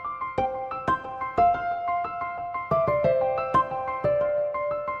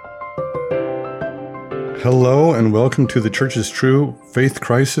Hello and welcome to the Church is True Faith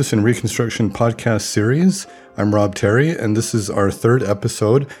Crisis and Reconstruction podcast series. I'm Rob Terry and this is our third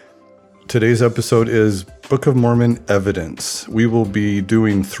episode. Today's episode is Book of Mormon Evidence. We will be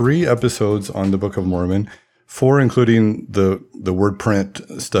doing 3 episodes on the Book of Mormon, 4 including the word print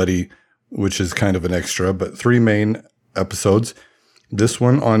study, which is kind of an extra, but 3 main episodes. This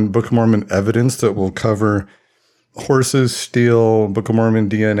one on Book of Mormon Evidence that will cover horses, steel, Book of Mormon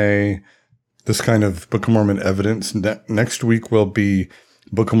DNA, this kind of Book of Mormon evidence. Next week will be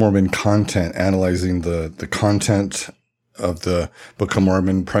Book of Mormon content, analyzing the content of the Book of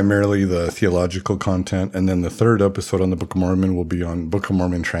Mormon, primarily the theological content. And then the third episode on the Book of Mormon will be on Book of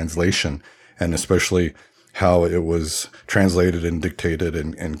Mormon translation, and especially how it was translated and dictated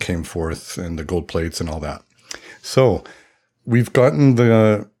and came forth, and the gold plates and all that. So we've gotten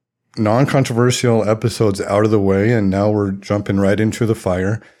the non-controversial episodes out of the way, and now we're jumping right into the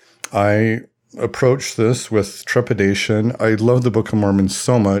fire. I approach this with trepidation. I love the Book of Mormon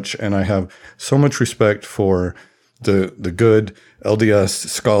so much, and I have so much respect for the good LDS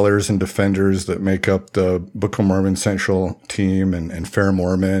scholars and defenders that make up the Book of Mormon Central team and Fair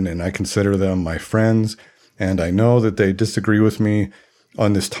Mormon, and I consider them my friends, and I know that they disagree with me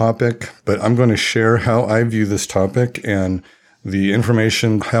on this topic, but I'm going to share how I view this topic and the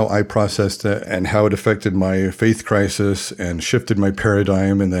information, how I processed it, and how it affected my faith crisis and shifted my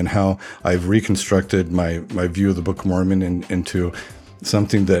paradigm, and then how I've reconstructed my view of the Book of Mormon into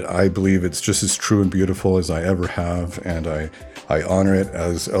something that I believe it's just as true and beautiful as I ever have, and I honor it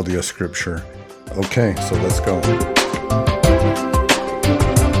as LDS scripture. Okay, so let's go.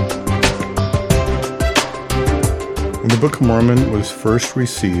 The Book of Mormon was first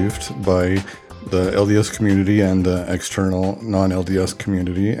received by the LDS community and the external non-LDS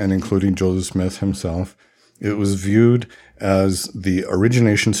community, and including Joseph Smith himself. It was viewed as the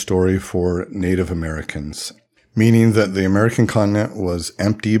origination story for Native Americans, meaning that the American continent was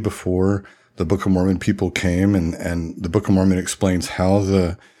empty before the Book of Mormon people came, and the Book of Mormon explains how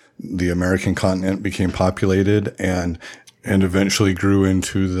the American continent became populated and eventually grew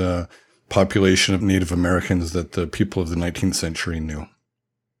into the population of Native Americans that the people of the 19th century knew.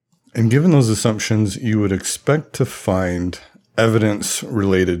 And given those assumptions, you would expect to find evidence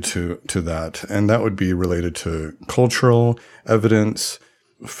related to that. And that would be related to cultural evidence,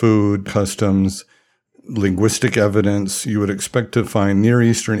 food, customs, linguistic evidence. You would expect to find Near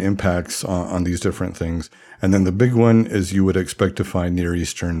Eastern impacts on these different things. And then the big one is you would expect to find Near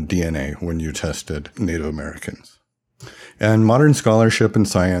Eastern DNA when you tested Native Americans. And modern scholarship and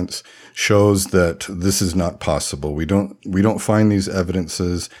science shows that this is not possible. We don't find these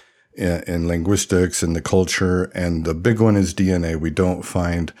evidences in linguistics and the culture, and the big one is DNA. We don't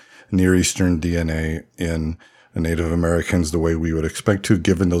find Near Eastern DNA in Native Americans the way we would expect to,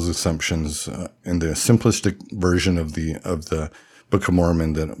 given those assumptions in the simplistic version of the Book of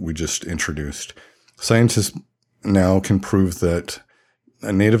Mormon that we just introduced. Scientists now can prove that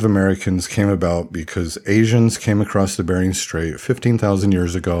Native Americans came about because Asians came across the Bering Strait 15,000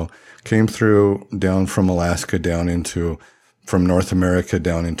 years ago, came through down from Alaska from North America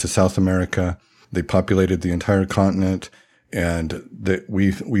down into South America. They populated the entire continent, and that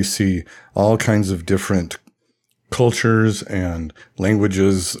we see all kinds of different cultures and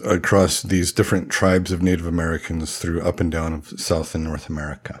languages across these different tribes of Native Americans through up and down of South and North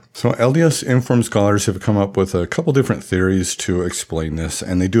America. So LDS informed scholars have come up with a couple different theories to explain this,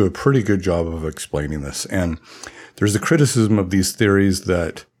 and they do a pretty good job of explaining this. And there's a criticism of these theories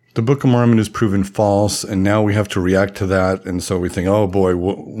that the Book of Mormon is proven false, and now we have to react to that. And so we think, oh boy,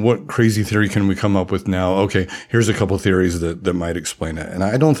 what crazy theory can we come up with now? Okay, here's a couple theories that might explain it. And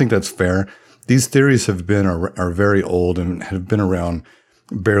I don't think that's fair. These theories are very old and have been around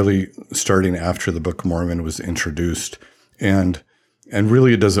barely starting after the Book of Mormon was introduced. And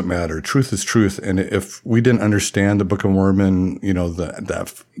really it doesn't matter. Truth is truth. And if we didn't understand the Book of Mormon,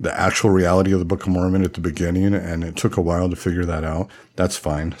 the actual reality of the Book of Mormon at the beginning, and it took a while to figure that out, that's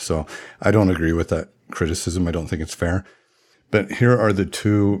fine. So I don't agree with that criticism. I don't think it's fair. But here are the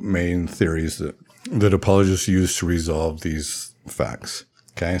 2 main theories that apologists use to resolve these facts.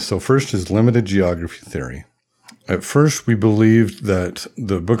 Okay, so first is limited geography theory. At first, we believed that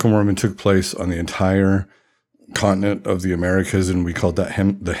the Book of Mormon took place on the entire continent of the Americas, and we called that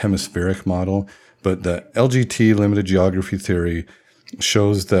the hemispheric model. But the LGT, limited geography theory,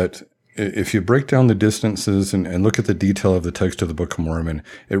 shows that if you break down the distances and look at the detail of the text of the Book of Mormon,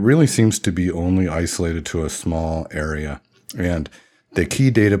 it really seems to be only isolated to a small area. And the key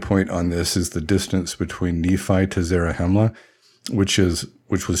data point on this is the distance between Nephi to Zarahemla, which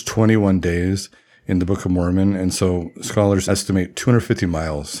was 21 days. in the Book of Mormon. And so scholars estimate 250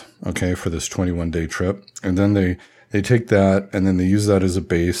 miles, okay, for this 21-day trip. And then they take that and then they use that as a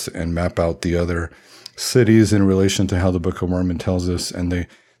base and map out the other cities in relation to how the Book of Mormon tells us. And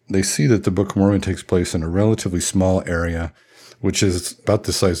they see that the Book of Mormon takes place in a relatively small area, which is about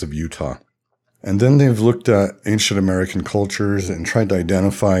the size of Utah. And then they've looked at ancient American cultures and tried to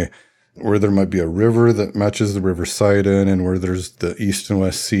identify where there might be a river that matches the River Sidon and where there's the East and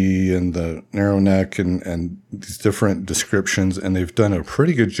West Sea and the Narrow Neck and these different descriptions. And they've done a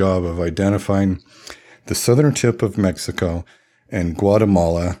pretty good job of identifying the southern tip of Mexico and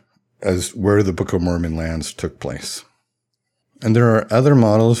Guatemala as where the Book of Mormon lands took place. And there are other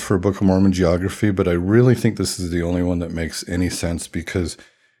models for Book of Mormon geography, but I really think this is the only one that makes any sense because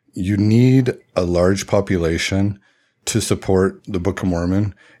you need a large population to support the Book of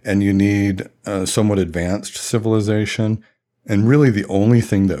Mormon, and you need a somewhat advanced civilization. And really the only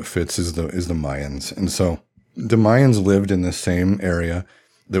thing that fits is the Mayans. And so the Mayans lived in the same area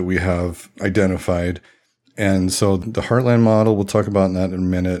that we have identified. And so the Heartland model, we'll talk about that in a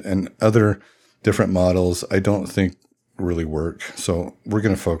minute, and other different models I don't think really work. So we're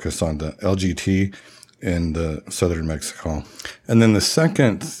going to focus on the LGT in the southern Mexico. And then the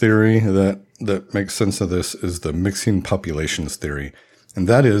second theory that makes sense of this is the mixing populations theory. And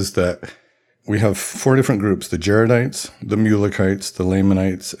that is that we have 4 different groups: the Jaredites, the Mulekites, the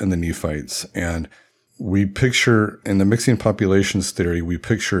Lamanites, and the Nephites. And we picture, in the mixing populations theory, we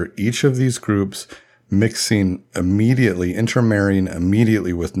picture each of these groups mixing immediately, intermarrying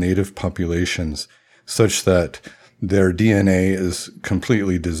immediately with native populations such that their DNA is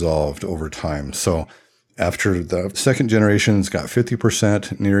completely dissolved over time. So after the second generation's got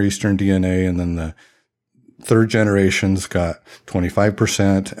 50% Near Eastern DNA, and then the third generation's got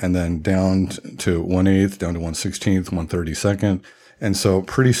 25%, and then down to 1/8, down to 1/16, 1/32. And so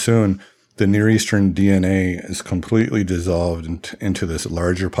pretty soon the Near Eastern DNA is completely dissolved into this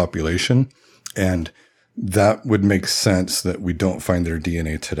larger population. And that would make sense that we don't find their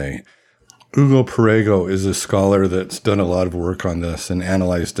DNA today. Hugo Perego is a scholar that's done a lot of work on this and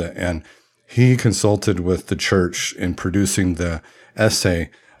analyzed it. And he consulted with the church in producing the essay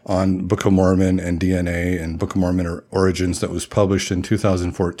on Book of Mormon and DNA and Book of Mormon origins that was published in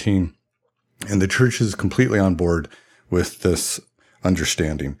 2014. And the church is completely on board with this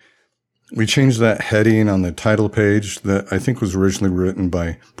understanding. We changed that heading on the title page that I think was originally written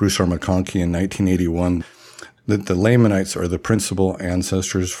by Bruce R. McConkie in 1981, that the Lamanites are the principal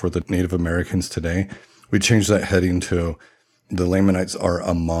ancestors for the Native Americans today. We changed that heading to the Lamanites are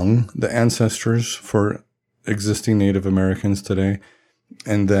among the ancestors for existing Native Americans today.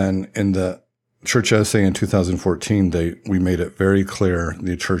 And then in the church essay in 2014, we made it very clear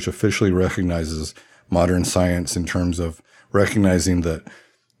the church officially recognizes modern science in terms of recognizing that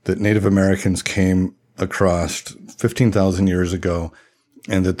Native Americans came across 15,000 years ago,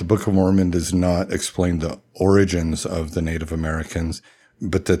 and that the Book of Mormon does not explain the origins of the Native Americans,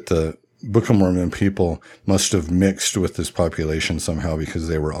 but that the Book of Mormon people must have mixed with this population somehow because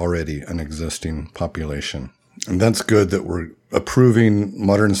they were already an existing population. And that's good that we're approving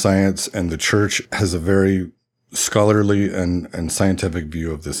modern science, and the church has a very scholarly and scientific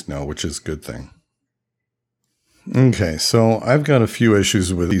view of this now, which is a good thing. Okay, so I've got a few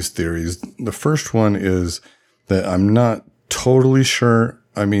issues with these theories. The first one is that I'm not totally sure.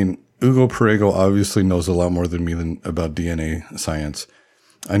 I mean, Hugo Perego obviously knows a lot more than me about DNA science.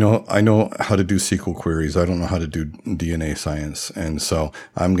 I know how to do SQL queries. I don't know how to do DNA science. And so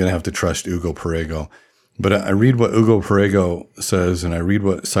I'm going to have to trust Hugo Perego. But I read what Hugo Perego says, and I read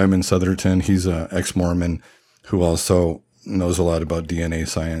what Simon Southerton, he's an ex-Mormon who also knows a lot about DNA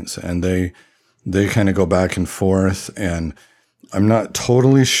science. And they kind of go back and forth, and I'm not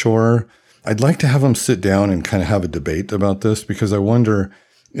totally sure. I'd like to have them sit down and kind of have a debate about this, because I wonder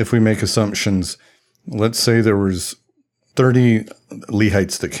if we make assumptions. Let's say there was 30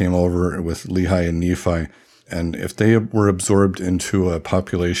 Lehites that came over with Lehi and Nephi, and if they were absorbed into a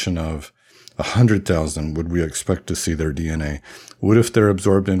population of 100,000, would we expect to see their DNA? What if they're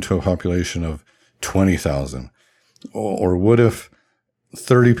absorbed into a population of 20,000? Or what if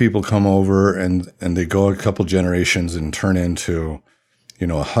 30 people come over and they go a couple generations and turn into,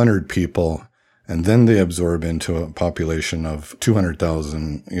 100 people, and then they absorb into a population of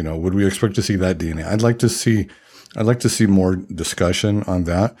 200,000, would we expect to see that DNA? I'd like to see more discussion on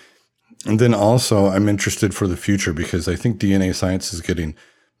that. And then also I'm interested for the future, because I think DNA science is getting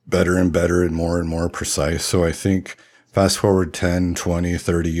better and better and more precise. So I think fast forward 10, 20,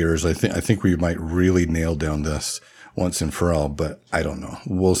 30 years, I think we might really nail down this once and for all, but I don't know.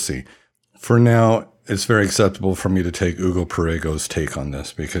 We'll see. For now, it's very acceptable for me to take Hugo Perrego's take on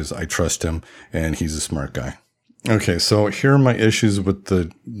this because I trust him and he's a smart guy. Okay, so here are my issues with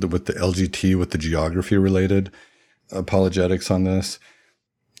the LGT, with the geography related apologetics on this.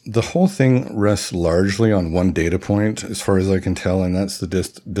 The whole thing rests largely on one data point, as far as I can tell, and that's the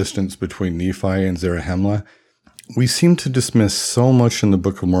distance between Nephi and Zarahemla. We seem to dismiss so much in the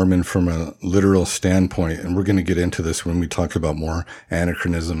Book of Mormon from a literal standpoint, and we're going to get into this when we talk about more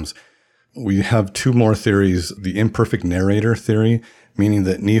anachronisms. We have two more theories, the imperfect narrator theory, meaning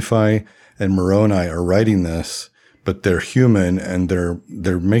that Nephi and Moroni are writing this, but they're human and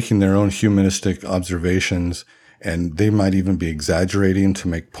they're making their own humanistic observations, and they might even be exaggerating to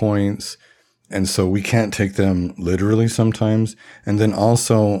make points. And so we can't take them literally sometimes. And then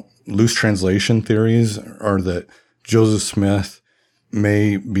also loose translation theories are that Joseph Smith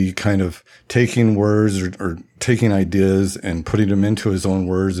may be kind of taking words or taking ideas and putting them into his own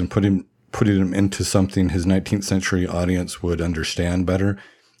words and putting them into something his 19th century audience would understand better.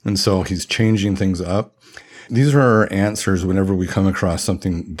 And so he's changing things up. These are our answers whenever we come across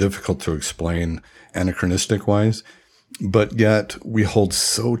something difficult to explain anachronistic wise, but yet we hold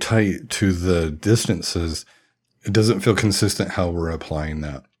so tight to the distances, it doesn't feel consistent how we're applying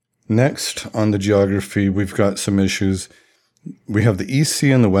that. Next, on the geography, we've got some issues. We have the East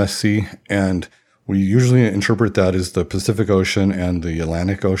Sea and the West Sea, and we usually interpret that as the Pacific Ocean and the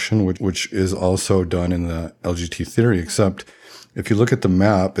Atlantic Ocean, which is also done in the LGT theory, except if you look at the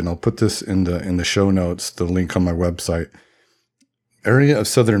map, and I'll put this in the show notes, the link on my website, area of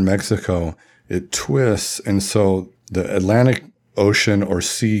southern Mexico, it twists, and so the Atlantic Ocean or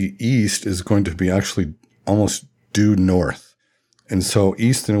Sea East is going to be actually almost due north. And so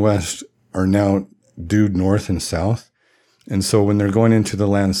east and west are now due north and south. And so when they're going into the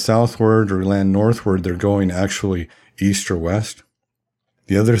land southward or land northward, they're going actually east or west.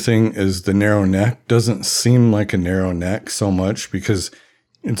 The other thing is the narrow neck doesn't seem like a narrow neck so much because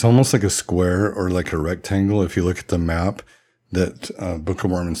it's almost like a square or like a rectangle if you look at the map that Book of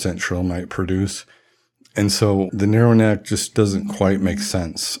Mormon Central might produce. And so the narrow neck just doesn't quite make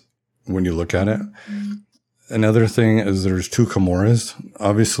sense when you look at it. Another thing is there's two Comoras.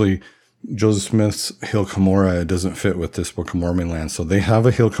 Obviously, Joseph Smith's Hill Cumorah doesn't fit with this Book of Mormon land. So they have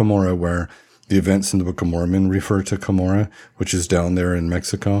a Hill Cumorah where the events in the Book of Mormon refer to Cumorah, which is down there in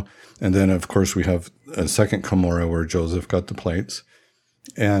Mexico. And then, of course, we have a second Cumorah where Joseph got the plates.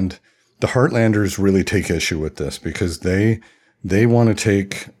 And the Heartlanders really take issue with this because they want to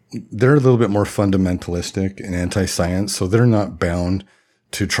they're a little bit more fundamentalistic and anti-science, so they're not bound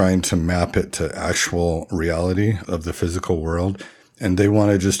to trying to map it to actual reality of the physical world. And they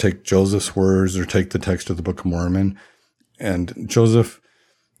want to just take Joseph's words or take the text of the Book of Mormon. And Joseph,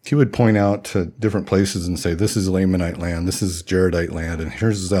 he would point out to different places and say, this is Lamanite land, this is Jaredite land, and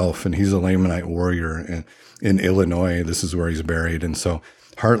here's Zelph, and he's a Lamanite warrior in Illinois. This is where he's buried. And so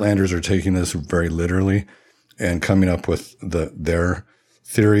Heartlanders are taking this very literally and coming up with their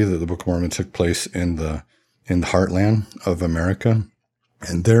theory that the Book of Mormon took place in the heartland of America.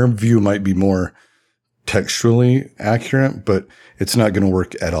 And their view might be more textually accurate, but it's not going to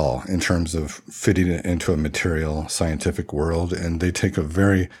work at all in terms of fitting it into a material scientific world. And they take a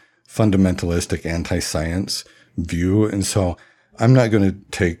very fundamentalistic anti-science view. And so I'm not going to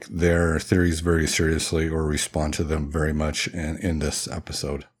take their theories very seriously or respond to them very much in this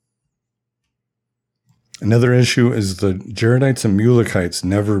episode. Another issue is the Jaredites and Mulekites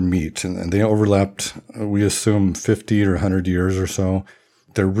never meet, and they overlapped, we assume, 50 or 100 years or so.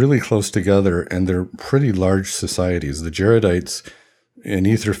 They're really close together, and they're pretty large societies. The Jaredites in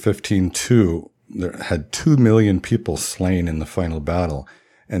Ether 15:2 had 2 million people slain in the final battle,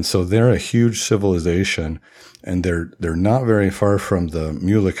 and so they're a huge civilization, and they're not very far from the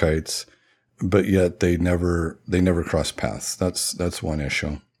Mulekites, but yet they never cross paths. That's one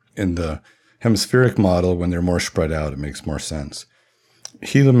issue. In the hemispheric model, when they're more spread out, it makes more sense.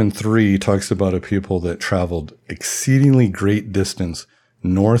 Helaman 3 talks about a people that traveled exceedingly great distance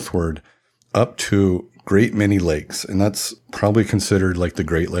northward up to great many lakes. And that's probably considered like the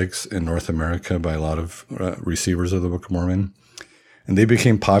Great Lakes in North America by a lot of receivers of the Book of Mormon. And they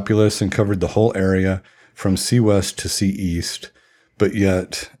became populous and covered the whole area from sea west to sea east. But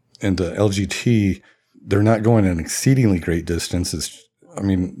yet in the LGT, they're not going an exceedingly great distance.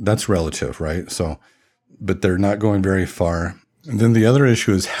 That's relative, right? So, but they're not going very far. And then the other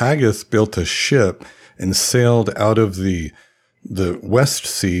issue is Haggith built a ship and sailed out of the West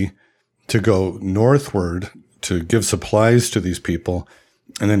Sea to go northward to give supplies to these people.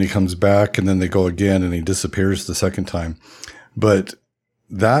 And then he comes back and then they go again and he disappears the second time. But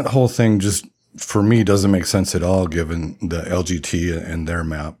that whole thing just, for me, doesn't make sense at all given the LGT and their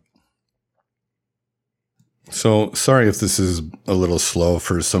map. So sorry if this is a little slow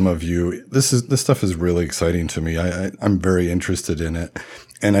for some of you. This stuff is really exciting to me. I'm very interested in it.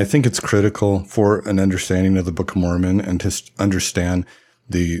 And I think it's critical for an understanding of the Book of Mormon and to understand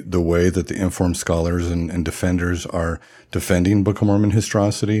the way that the informed scholars and defenders are defending Book of Mormon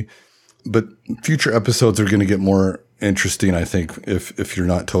historicity. But future episodes are going to get more interesting, I think, if you're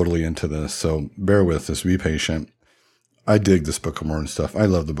not totally into this. So bear with us, be patient. I dig this Book of Mormon stuff. I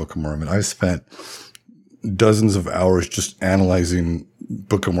love the Book of Mormon. I've spent dozens of hours just analyzing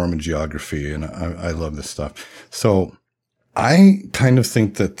Book of Mormon geography, and I love this stuff. So I kind of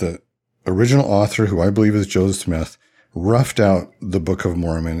think that the original author, who I believe is Joseph Smith, roughed out the Book of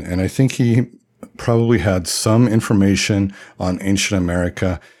Mormon, and I think he probably had some information on ancient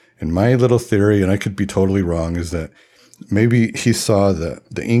America. And my little theory, and I could be totally wrong, is that maybe he saw the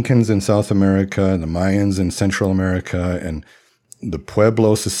Incans in South America and the Mayans in Central America and the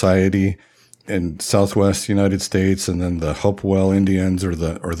Pueblo society in Southwest United States, and then the Hopewell Indians or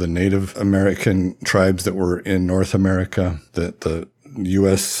the Native American tribes that were in North America that the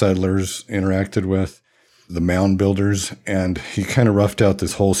U.S. settlers interacted with, the mound builders. And he kind of roughed out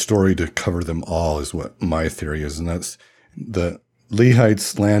this whole story to cover them all, is what my theory is. And that's the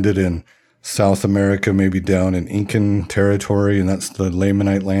Lehites landed in South America, maybe down in Incan territory, and that's the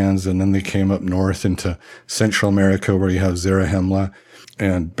Lamanite lands. And then they came up north into Central America, where you have Zarahemla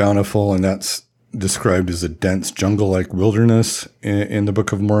and Bountiful, and that's described as a dense jungle-like wilderness in the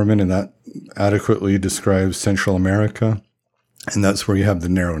Book of Mormon, and that adequately describes Central America. And that's where you have the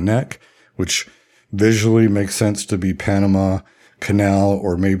Narrow Neck, which visually makes sense to be Panama Canal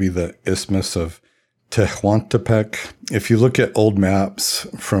or maybe the Isthmus of Tehuantepec. If you look at old maps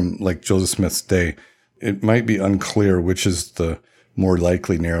from like Joseph Smith's day, it might be unclear which is the more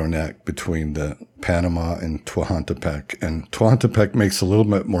likely narrow neck between the Panama and Tehuantepec. And Tehuantepec makes a little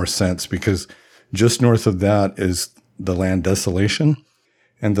bit more sense because just north of that is the land desolation.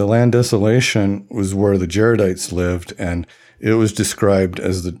 And the land desolation was where the Jaredites lived, and it was described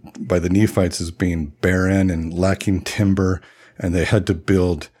by the Nephites as being barren and lacking timber, and they had to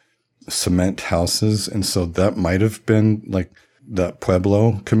build cement houses. And so that might have been like the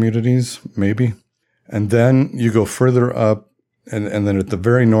Pueblo communities, maybe. And then you go further up, and then at the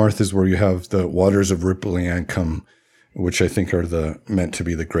very north is where you have the waters of rippling Ancum, which I think are meant to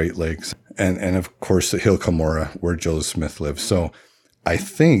be the Great Lakes. And of course the Hill Cumorah, where Joseph Smith lived. So I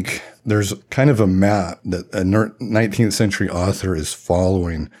think there's kind of a map that a 19th century author is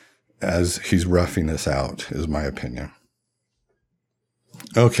following as he's roughing this out, is my opinion.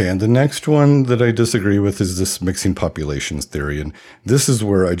 Okay, and the next one that I disagree with is this mixing populations theory. And this is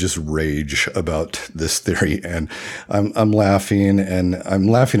where I just rage about this theory. And I'm laughing, and I'm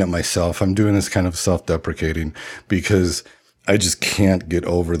laughing at myself. I'm doing this kind of self-deprecating because I just can't get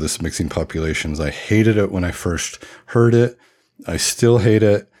over this mixing populations. I hated it when I first heard it. I still hate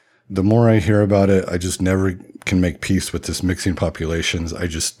it. The more I hear about it, I just never can make peace with this mixing populations. I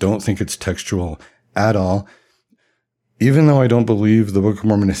just don't think it's textual at all. Even though I don't believe the Book of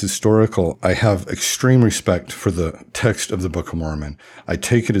Mormon is historical, I have extreme respect for the text of the Book of Mormon. I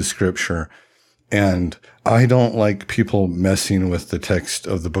take it as scripture, and I don't like people messing with the text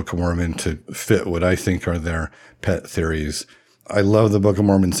of the Book of Mormon to fit what I think are their pet theories. I love the Book of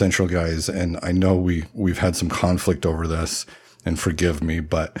Mormon Central, guys, and I know we've had some conflict over this, and forgive me,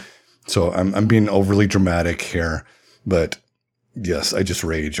 but so I'm being overly dramatic here, but yes, I just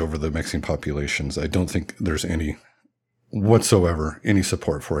rage over the mixing populations. I don't think there's any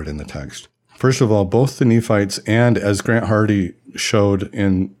support for it in the text. First of all, both the Nephites and, as Grant Hardy showed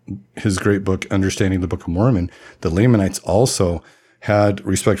in his great book, Understanding the Book of Mormon, the Lamanites also had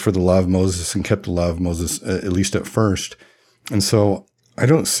respect for the law of Moses and kept the law of Moses, at least at first. And so I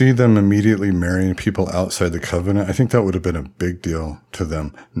don't see them immediately marrying people outside the covenant. I think that would have been a big deal to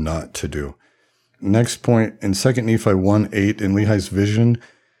them not to do. Next point, in 2 Nephi 1:8, in Lehi's vision,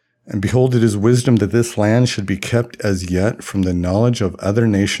 and behold, it is wisdom that this land should be kept as yet from the knowledge of other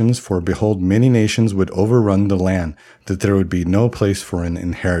nations, for behold, many nations would overrun the land, that there would be no place for an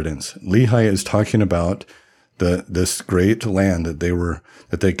inheritance. Lehi is talking about this great land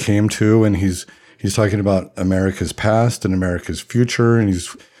that they came to, and he's talking about America's past and America's future, and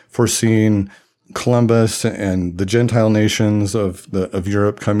he's foreseeing Columbus and the Gentile nations of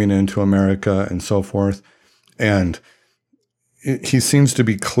Europe coming into America and so forth. And he seems to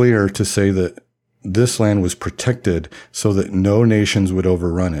be clear to say that this land was protected so that no nations would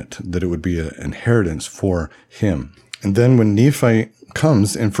overrun it, that it would be an inheritance for him. And then when Nephi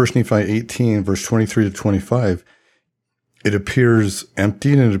comes in 1 Nephi 18, verse 23 to 25, it appears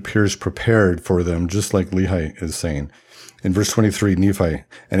empty and it appears prepared for them, just like Lehi is saying. In verse 23, Nephi,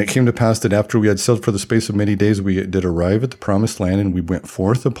 and it came to pass that after we had sailed for the space of many days, we did arrive at the promised land, and we went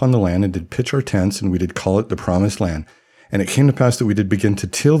forth upon the land, and did pitch our tents, and we did call it the promised land. And it came to pass that we did begin to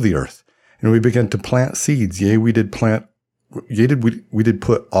till the earth, and we began to plant seeds. Yea, we did put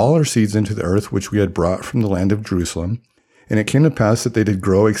all our seeds into the earth, which we had brought from the land of Jerusalem. And it came to pass that they did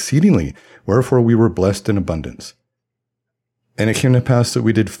grow exceedingly, wherefore we were blessed in abundance. And it came to pass that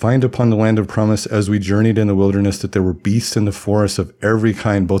we did find upon the land of promise, as we journeyed in the wilderness, that there were beasts in the forest of every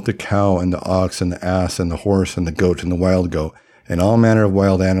kind, both the cow and the ox and the ass and the horse and the goat and the wild goat, and all manner of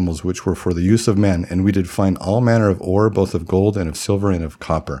wild animals, which were for the use of men. And we did find all manner of ore, both of gold and of silver and of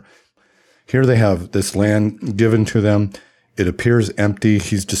copper. Here they have this land given to them. It appears empty.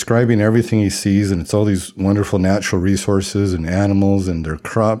 He's describing everything he sees, and it's all these wonderful natural resources and animals and their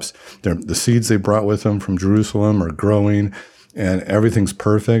crops. The seeds they brought with them from Jerusalem are growing, and everything's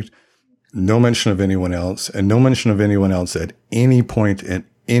perfect. No mention of anyone else, and no mention of anyone else at any point in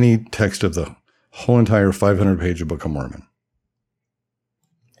any text of the whole entire 500-page Book of Mormon.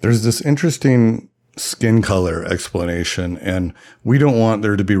 There's this interesting skin color explanation, and we don't want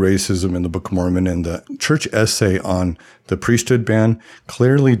there to be racism in the Book of Mormon, and the church essay on the priesthood ban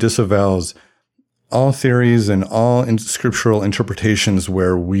clearly disavows all theories and all scriptural interpretations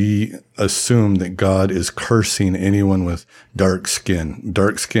where we assume that God is cursing anyone with dark skin.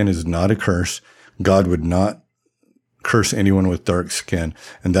 Dark skin is not a curse. God would not curse anyone with dark skin.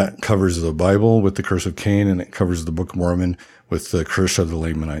 And that covers the Bible with the curse of Cain, and it covers the Book of Mormon with the curse of the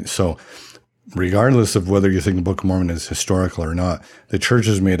Lamanites. So regardless of whether you think the Book of Mormon is historical or not, the church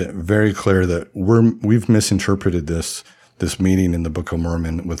has made it very clear that we've misinterpreted this meaning in the Book of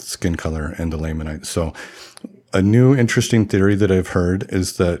Mormon with skin color and the Lamanites. So a new interesting theory that I've heard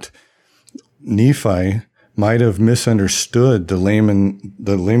is that Nephi might have misunderstood the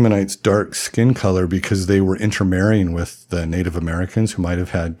Lamanites' dark skin color because they were intermarrying with the Native Americans who might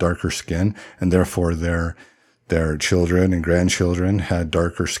have had darker skin, and therefore their children and grandchildren had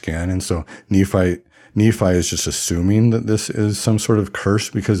darker skin. And so Nephi is just assuming that this is some sort of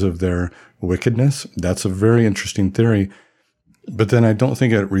curse because of their wickedness. That's a very interesting theory. But then I don't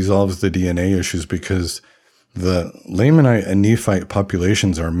think it resolves the DNA issues, because the Lamanite and Nephite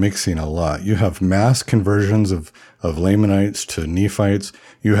populations are mixing a lot. You have mass conversions of Lamanites to Nephites.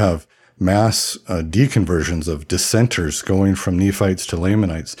 You have mass deconversions of dissenters going from Nephites to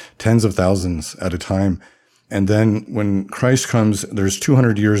Lamanites, tens of thousands at a time. And then when Christ comes, there's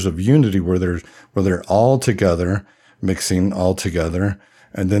 200 years of unity where they're all together, mixing all together,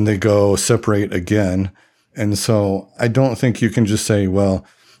 and then they go separate again. And so I don't think you can just say, well,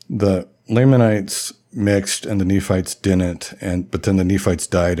 the Lamanites mixed and the Nephites didn't, but then the Nephites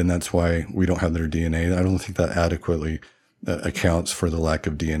died, and that's why we don't have their DNA. I don't think that adequately accounts for the lack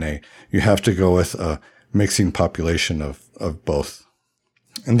of DNA. You have to go with a mixing population of both.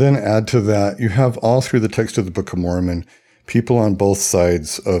 And then add to that, you have all through the text of the Book of Mormon, people on both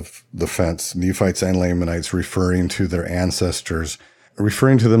sides of the fence, Nephites and Lamanites, referring to their ancestors,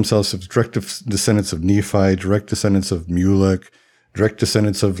 referring to themselves as direct descendants of Nephi, direct descendants of Mulek, direct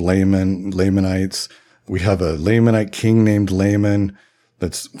descendants of Lamanites. We have a Lamanite king named Laman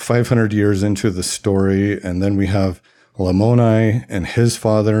that's 500 years into the story. And then we have Lamoni and his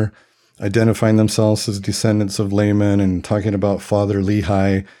father identifying themselves as descendants of Laman and talking about Father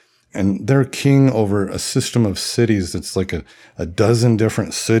Lehi. And they're king over a system of cities that's like a dozen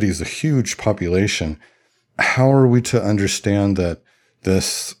different cities, a huge population. How are we to understand that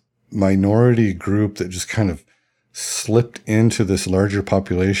this minority group that just kind of slipped into this larger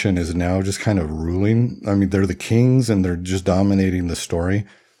population is now just kind of ruling? I mean, they're the kings and they're just dominating the story.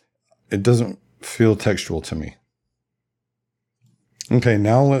 It doesn't feel textual to me. Okay,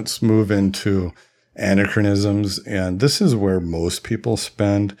 now let's move into anachronisms. And this is where most people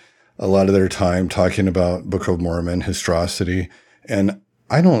spend a lot of their time talking about Book of Mormon, historicity. And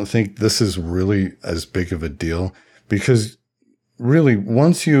I don't think this is really as big of a deal, because really,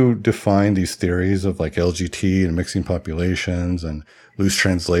 once you define these theories of like LGT and mixing populations and loose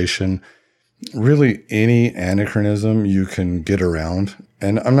translation, really any anachronism you can get around.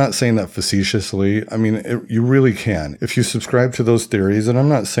 And I'm not saying that facetiously. I mean, you really can. If you subscribe to those theories, and I'm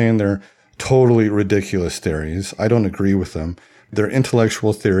not saying they're totally ridiculous theories. I don't agree with them. They're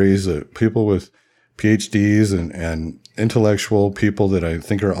intellectual theories that people with PhDs and intellectual people that I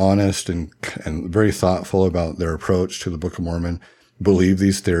think are honest and very thoughtful about their approach to the Book of Mormon believe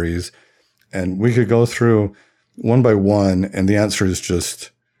these theories. And we could go through one by one, and the answer is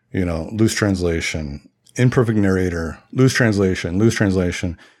just, loose translation, imperfect narrator, loose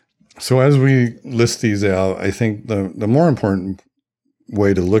translation. So as we list these out, I think the more important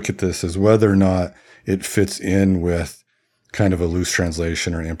way to look at this is whether or not it fits in with kind of a loose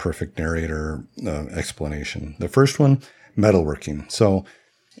translation or imperfect narrator explanation. The first one, metalworking. So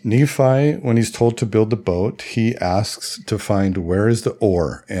Nephi, when he's told to build the boat, he asks to find where is the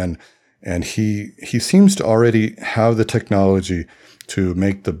ore, and he seems to already have the technology to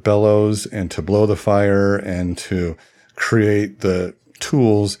make the bellows and to blow the fire and to create the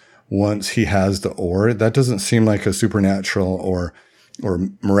tools once he has the ore. That doesn't seem like a supernatural or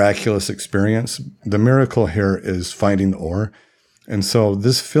miraculous experience. The miracle here is finding the ore. And so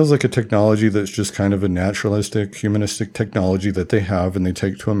this feels like a technology that's just kind of a naturalistic, humanistic technology that they have and they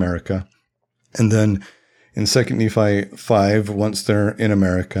take to America. And then in 2 Nephi 5, once they're in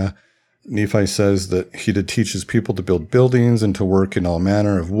America, Nephi says that he did teach his people to build buildings and to work in all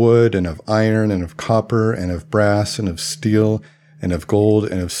manner of wood and of iron and of copper and of brass and of steel and of gold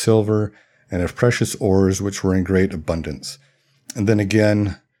and of silver and of precious ores, which were in great abundance. And then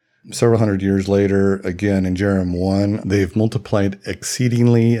again, several hundred years later, again in Jeremiah 1, they've multiplied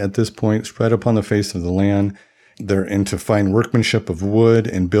exceedingly at this point, spread upon the face of the land. They're into fine workmanship of wood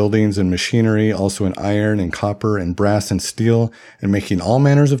and buildings and machinery, also in iron and copper and brass and steel, and making all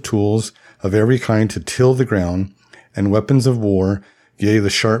manners of tools of every kind to till the ground, and weapons of war, yea, the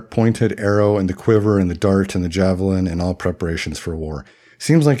sharp-pointed arrow and the quiver and the dart and the javelin and all preparations for war.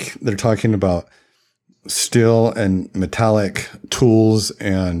 Seems like they're talking about steel and metallic tools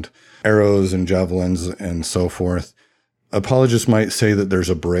and arrows and javelins and so forth. Apologists might say that there's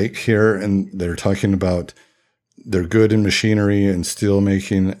a break here, and they're talking about they're good in machinery and steel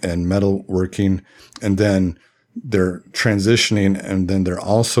making and metal working, and then they're transitioning, and then they're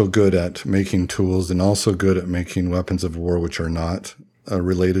also good at making tools and also good at making weapons of war, which are not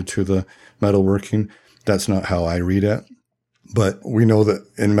related to the metalworking. That's not how I read it. But we know that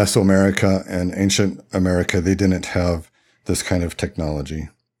in Mesoamerica and ancient America, they didn't have this kind of technology.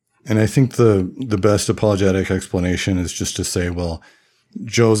 And I think the best apologetic explanation is just to say, well,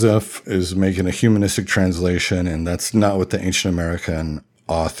 Joseph is making a humanistic translation, and that's not what the ancient American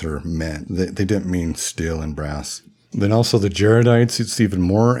author meant. They didn't mean steel and brass. Then also the Jaredites, it's even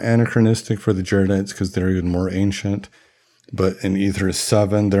more anachronistic for the Jaredites because they're even more ancient. But in Ether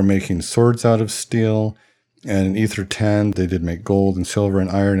 7, they're making swords out of steel. And in Ether 10, they did make gold and silver and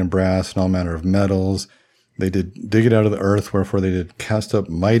iron and brass and all manner of metals. They did dig it out of the earth, wherefore they did cast up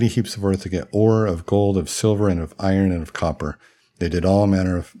mighty heaps of earth to get ore of gold, of silver, and of iron, and of copper. They did all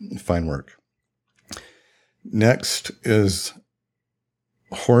manner of fine work. Next is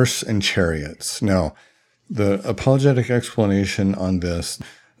horse and chariots. Now, the apologetic explanation on this,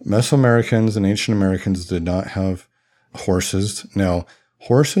 Mesoamericans and ancient Americans did not have horses. Now,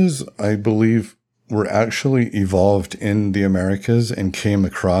 horses, I believe, were actually evolved in the Americas and came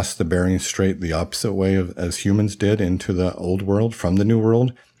across the Bering Strait the opposite way as humans did into the old world from the new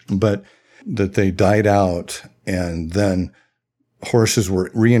world, but that they died out, and then horses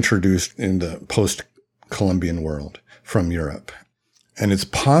were reintroduced in the post-Columbian world from Europe. And it's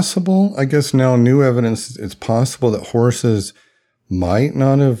possible, I guess now new evidence, it's possible that horses might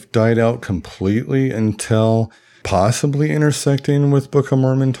not have died out completely until possibly intersecting with Book of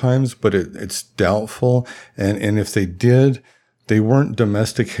Mormon times, but it's doubtful. And if they did, they weren't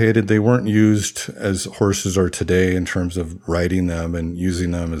domesticated. They weren't used as horses are today in terms of riding them and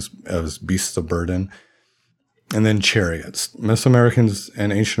using them as beasts of burden. And then chariots. Mesoamericans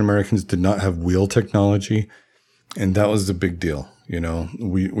and ancient Americans did not have wheel technology, and that was the big deal. You know,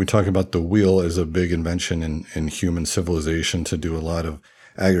 we talk about the wheel as a big invention in human civilization to do a lot of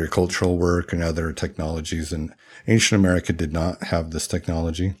agricultural work and other technologies, and ancient America did not have this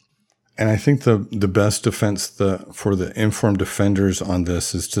technology. And I think the best defense for the informed defenders on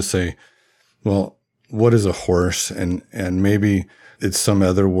this is to say, well, what is a horse? And maybe it's some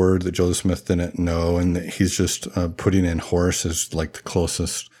other word that Joseph Smith didn't know, and that he's just putting in horse as like the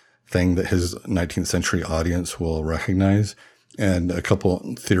closest thing that his 19th century audience will recognize. And a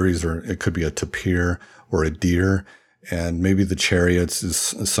couple theories are it could be a tapir or a deer, and maybe the chariots is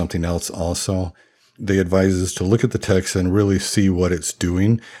something else also. They advise us to look at the text and really see what it's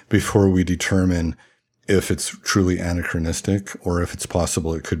doing before we determine if it's truly anachronistic or if it's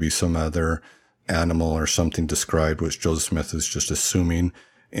possible it could be some other animal or something described, which Joseph Smith is just assuming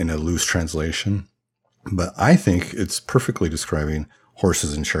in a loose translation. But I think it's perfectly describing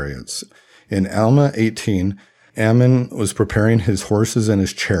horses and chariots. In Alma 18, Ammon was preparing his horses and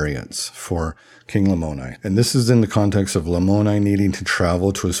his chariots for King Lamoni. And this is in the context of Lamoni needing to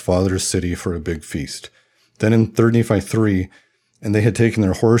travel to his father's city for a big feast. Then in 3 Nephi 3, and they had taken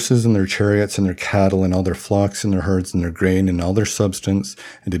their horses and their chariots and their cattle and all their flocks and their herds and their grain and all their substance,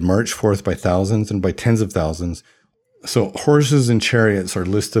 and did march forth by thousands and by tens of thousands. So horses and chariots are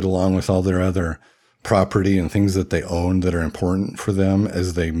listed along with all their other property and things that they own that are important for them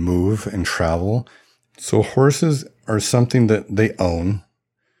as they move and travel. So horses are something that they own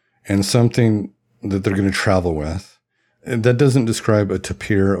and something that they're going to travel with. That doesn't describe a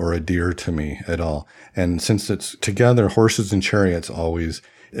tapir or a deer to me at all. And since it's together, horses and chariots always,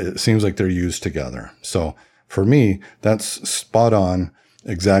 it seems like they're used together. So for me, that's spot on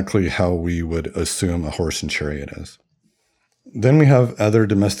exactly how we would assume a horse and chariot is. Then we have other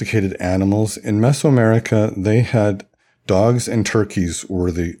domesticated animals. In Mesoamerica, they had dogs and turkeys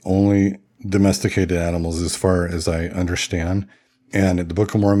were the only domesticated animals as far as I understand. And the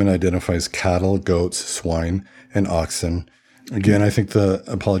Book of Mormon identifies cattle, goats, swine, and oxen. Again, I think the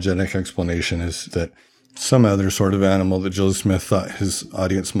apologetic explanation is that some other sort of animal that Joseph Smith thought his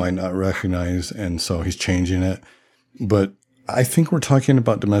audience might not recognize, and so he's changing it. But I think we're talking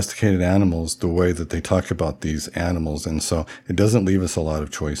about domesticated animals the way that they talk about these animals, and so it doesn't leave us a lot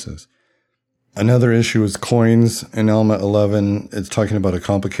of choices. Another issue is coins. In Alma 11, it's talking about a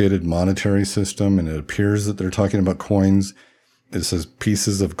complicated monetary system, and it appears that they're talking about coins. It says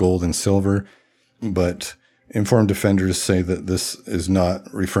pieces of gold and silver, but informed defenders say that this is not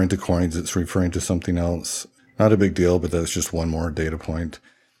referring to coins, it's referring to something else. Not a big deal, but that's just one more data point.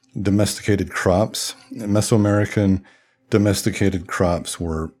 Domesticated crops. Mesoamerican domesticated crops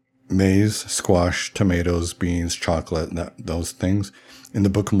were maize, squash, tomatoes, beans, chocolate, those things. In the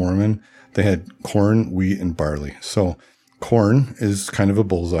Book of Mormon, they had corn, wheat, and barley. So corn is kind of a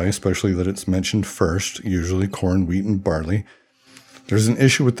bullseye, especially that it's mentioned first, usually corn, wheat, and barley. There's an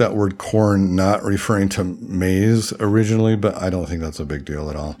issue with that word corn not referring to maize originally, but I don't think that's a big deal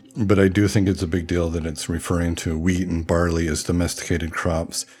at all. But I do think it's a big deal that it's referring to wheat and barley as domesticated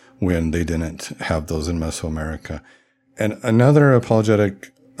crops when they didn't have those in Mesoamerica. And another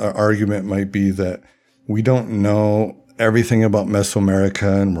apologetic argument might be that we don't know everything about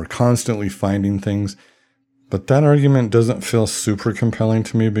Mesoamerica and we're constantly finding things. But that argument doesn't feel super compelling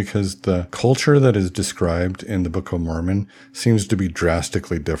to me because the culture that is described in the Book of Mormon seems to be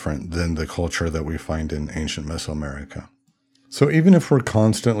drastically different than the culture that we find in ancient Mesoamerica. So even if we're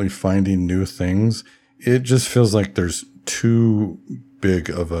constantly finding new things, it just feels like there's too big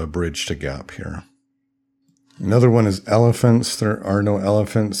of a bridge to gap here. Another one is elephants. There are no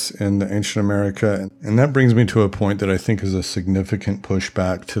elephants in ancient America. And that brings me to a point that I think is a significant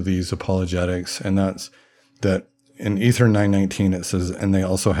pushback to these apologetics, and that's that in Ether 919 it says, and they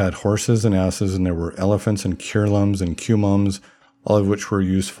also had horses and asses, and there were elephants and curlums and cumums, all of which were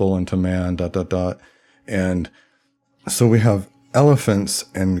useful unto man, ... And so we have elephants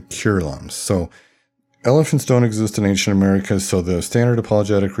and curlums. So elephants don't exist in ancient America, so the standard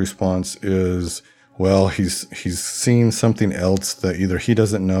apologetic response is, well, he's seen something else that either he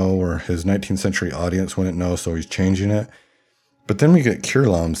doesn't know or his 19th century audience wouldn't know, so he's changing it. But then we get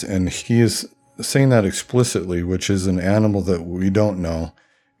curlums, and he is saying that explicitly, which is an animal that we don't know.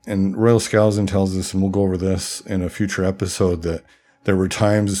 And Royal Skousen tells us, and we'll go over this in a future episode, that there were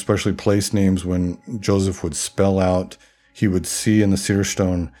times, especially place names, when Joseph would spell out, he would see in the seer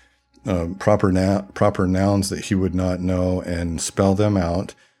stone proper nouns that he would not know and spell them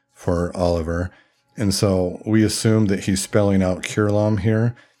out for Oliver. And so we assume that he's spelling out curlum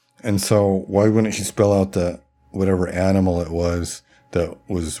here. And so why wouldn't he spell out the whatever animal it was that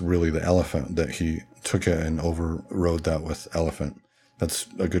was really the elephant, that he took it and overrode that with elephant? That's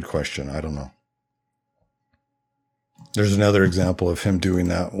a good question. I don't know. There's another example of him doing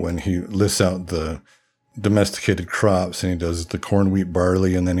that when he lists out the domesticated crops, and he does the corn, wheat,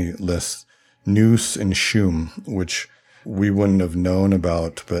 barley, and then he lists noose and shum, which we wouldn't have known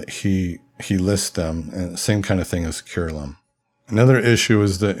about, but he lists them, and same kind of thing as curlum. Another issue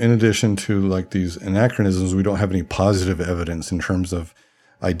is that in addition to like these anachronisms, we don't have any positive evidence in terms of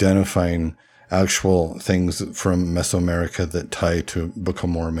identifying actual things from Mesoamerica that tie to Book of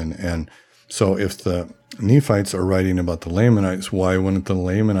Mormon. And so if the Nephites are writing about the Lamanites, why wouldn't the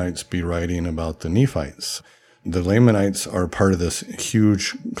Lamanites be writing about the Nephites? The Lamanites are part of this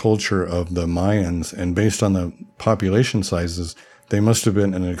huge culture of the Mayans, and based on the population sizes, they must have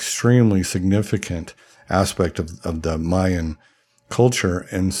been an extremely significant aspect of the Mayan culture.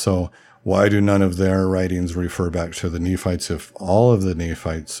 And so why do none of their writings refer back to the Nephites if all of the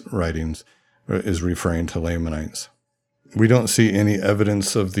Nephites' writings is referring to Lamanites? We don't see any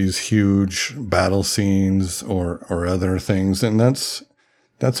evidence of these huge battle scenes or other things. And that's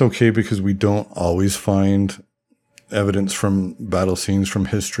okay, because we don't always find evidence from battle scenes from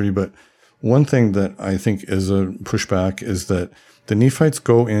history. But one thing that I think is a pushback is that the Nephites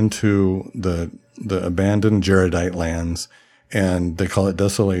go into the abandoned Jaredite lands, and they call it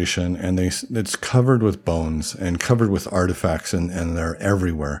desolation, and it's covered with bones and covered with artifacts, and they're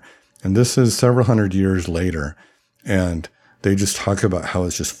everywhere. And this is several hundred years later. And they just talk about how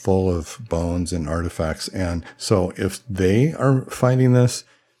it's just full of bones and artifacts. And so if they are finding this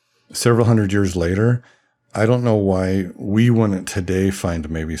several hundred years later, I don't know why we wouldn't today find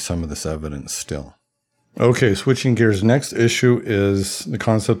maybe some of this evidence still. Okay, switching gears. Next issue is the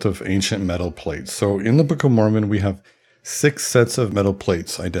concept of ancient metal plates. So in the Book of Mormon, we have 6 sets of metal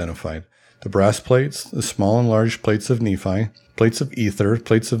plates identified. The brass plates, the small and large plates of Nephi, plates of Ether,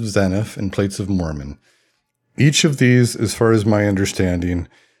 plates of Zeniff, and plates of Mormon. Each of these, as far as my understanding,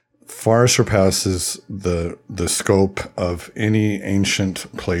 far surpasses the scope of any ancient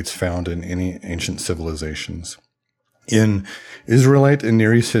plates found in any ancient civilizations. In Israelite and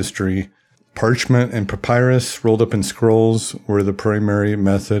Near East history, parchment and papyrus rolled up in scrolls were the primary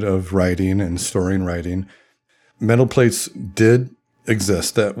method of writing and storing writing. Metal plates did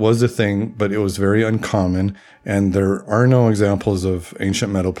exist. That was a thing, but it was very uncommon, and there are no examples of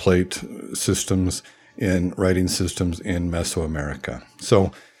ancient metal plate systems in writing systems in Mesoamerica.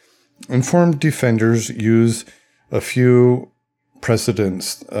 So informed defenders use a few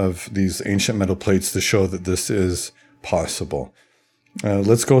precedents of these ancient metal plates to show that this is possible.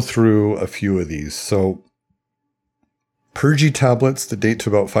 Let's go through a few of these. So Pergi tablets that date to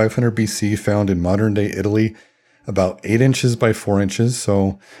about 500 BC found in modern-day Italy, about 8 inches by 4 inches,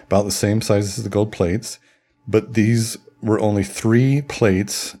 so about the same size as the gold plates. But these were only 3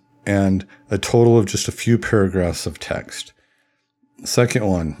 plates and a total of just a few paragraphs of text. Second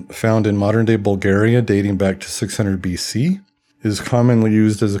one, found in modern-day Bulgaria, dating back to 600 BC, is commonly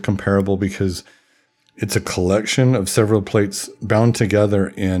used as a comparable because it's a collection of several plates bound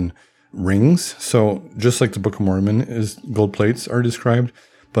together in rings. So just like the Book of Mormon is gold plates are described.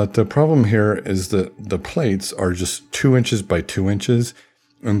 But the problem here is that the plates are just 2 inches by 2 inches,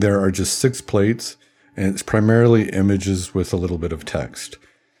 and there are just 6 plates, and it's primarily images with a little bit of text.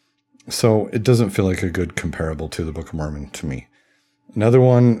 So it doesn't feel like a good comparable to the Book of Mormon to me. Another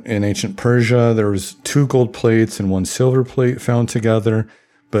one in ancient Persia, there was 2 gold plates and 1 silver plate found together,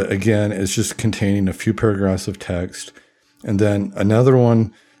 but again, it's just containing a few paragraphs of text. And then another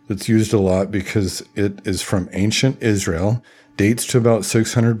one that's used a lot because it is from ancient Israel, dates to about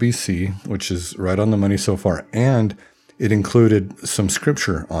 600 BC, which is right on the money so far, and it included some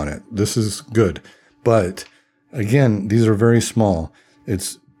scripture on it. This is good. But again, these are very small.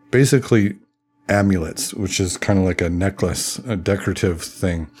 It's basically amulets, which is kind of like a necklace, a decorative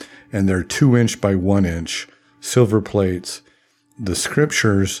thing. And they're 2 inch by 1 inch silver plates. The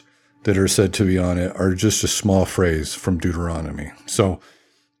scriptures that are said to be on it are just a small phrase from Deuteronomy. So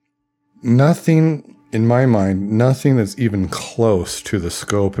nothing, in my mind, nothing that's even close to the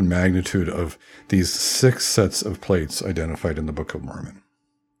scope and magnitude of these 6 sets of plates identified in the Book of Mormon.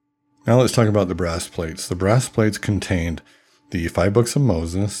 Now let's talk about the brass plates. The brass plates contained the 5 books of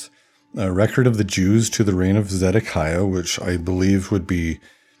Moses, a record of the Jews to the reign of Zedekiah, which I believe would be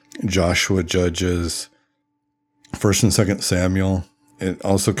Joshua, Judges, 1st and 2nd Samuel. It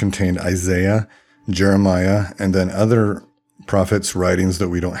also contained Isaiah, Jeremiah, and then other prophets' writings that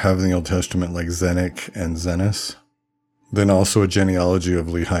we don't have in the Old Testament, like Zenock and Zenos. Then also a genealogy of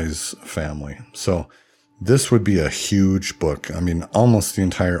Lehi's family. So this would be a huge book. I mean, almost the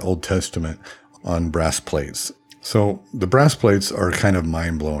entire Old Testament on brass plates. So the brass plates are kind of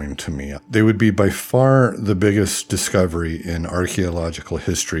mind-blowing to me. They would be by far the biggest discovery in archaeological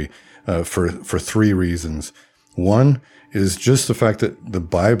history for 3 reasons. One is just the fact that the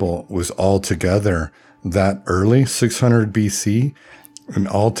Bible was all together that early, 600 BC, and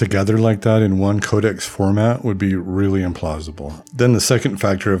all together like that in one codex format would be really implausible. Then the second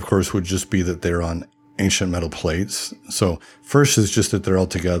factor, of course, would just be that they're on ancient metal plates. So first is just that they're all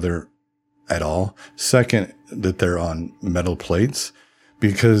together at all. Second, that they're on metal plates,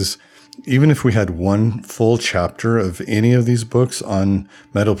 because even if we had one full chapter of any of these books on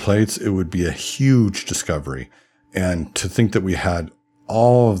metal plates, it would be a huge discovery. And to think that we had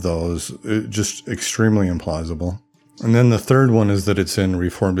all of those, just extremely implausible. And then the third one is that it's in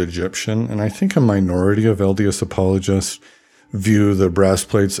Reformed Egyptian. And I think a minority of LDS apologists view the brass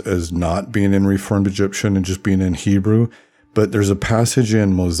plates as not being in Reformed Egyptian and just being in Hebrew. But there's a passage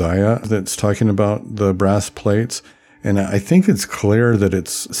in Mosiah that's talking about the brass plates. And I think it's clear that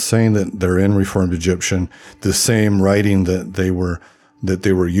it's saying that they're in Reformed Egyptian, the same writing that they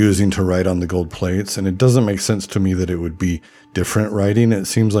were using to write on the gold plates. And it doesn't make sense to me that it would be different writing. It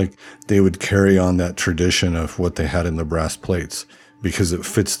seems like they would carry on that tradition of what they had in the brass plates, because it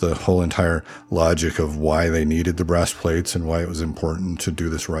fits the whole entire logic of why they needed the brass plates and why it was important to do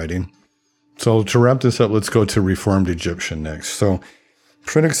this writing. So to wrap this up, let's go to Reformed Egyptian next. So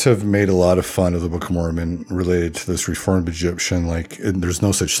Critics have made a lot of fun of the Book of Mormon related to this Reformed Egyptian, like there's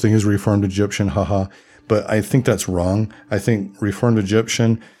no such thing as Reformed Egyptian, haha. But I think that's wrong. I think Reformed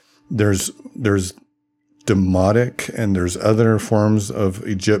Egyptian, there's Demotic and there's other forms of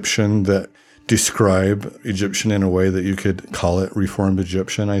Egyptian that describe Egyptian in a way that you could call it Reformed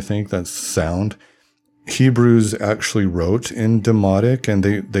Egyptian. I think that's sound. Hebrews actually wrote in Demotic, and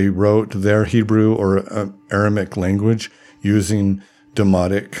they wrote their Hebrew or Aramaic language using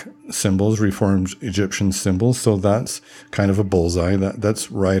Demotic symbols, Reformed Egyptian symbols. So that's kind of a bullseye.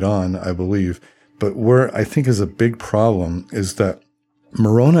 That's right on, I believe. But where I think is a big problem is that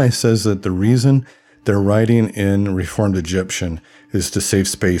Moroni says that the reason they're writing in Reformed Egyptian is to save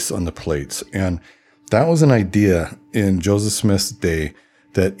space on the plates. And that was an idea in Joseph Smith's day,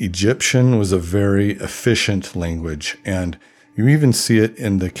 that Egyptian was a very efficient language. And you even see it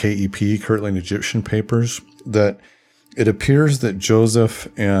in the KEP, Kirtland Egyptian papers, that it appears that Joseph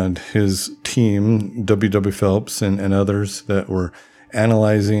and his team, W.W. Phelps and others that were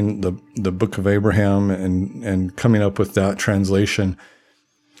analyzing the Book of Abraham and coming up with that translation,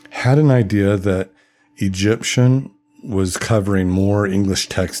 had an idea that Egyptian was covering more English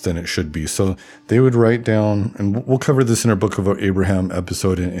text than it should be. So they would write down, and we'll cover this in our Book of Abraham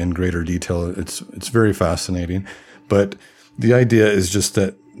episode in greater detail. It's very fascinating. But the idea is just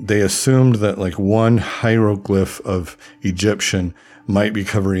that they assumed that like one hieroglyph of Egyptian might be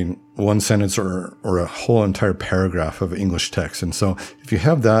covering one sentence or a whole entire paragraph of English text. And so if you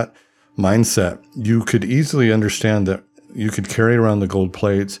have that mindset, you could easily understand that you could carry around the gold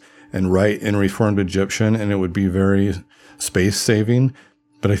plates and write in Reformed Egyptian, and it would be very space saving.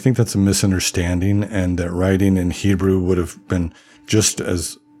 But I think that's a misunderstanding, and that writing in Hebrew would have been just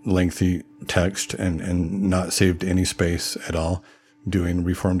as lengthy text and not saved any space at all doing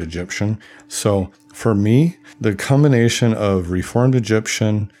Reformed Egyptian. So for me, the combination of Reformed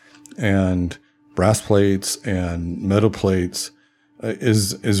Egyptian and brass plates and metal plates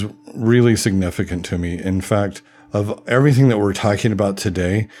is really significant to me. In fact, of everything that we're talking about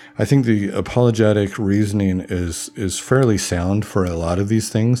today, I think the apologetic reasoning is fairly sound for a lot of these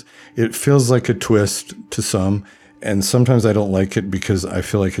things. It feels like a twist to some, and sometimes I don't like it because I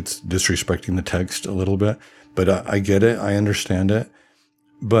feel like it's disrespecting the text a little bit. But I get it. I understand it.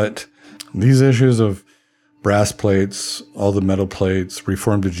 But these issues of brass plates, all the metal plates,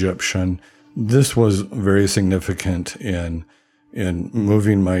 Reformed Egyptian, this was very significant in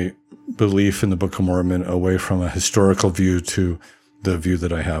moving my belief in the Book of Mormon away from a historical view to the view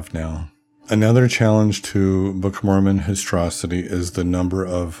that I have now. Another challenge to Book of Mormon historicity is the number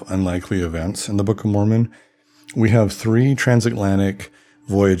of unlikely events in the Book of Mormon. We have 3 transatlantic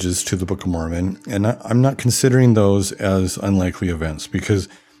voyages to the Book of Mormon, and I'm not considering those as unlikely events because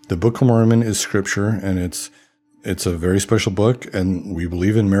the Book of Mormon is scripture, and it's a very special book, and we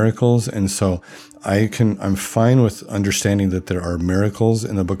believe in miracles. And so I'm fine with understanding that there are miracles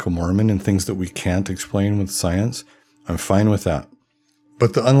in the Book of Mormon and things that we can't explain with science. I'm fine with that.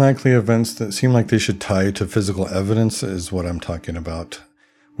 But the unlikely events that seem like they should tie to physical evidence is what I'm talking about.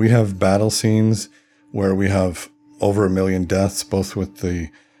 We have battle scenes where we have over 1 million deaths, both with the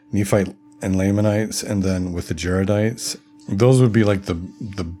Nephite and Lamanites and then with the Jaredites. Those would be like the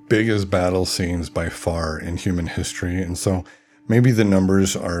biggest battle scenes by far in human history. And so maybe the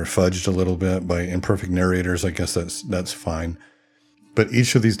numbers are fudged a little bit by imperfect narrators. I guess that's fine. But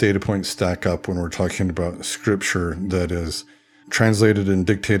each of these data points stack up when we're talking about scripture that is translated and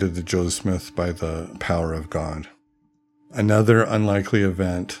dictated to Joseph Smith by the power of God. Another unlikely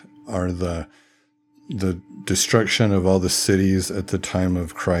event are the destruction of all the cities at the time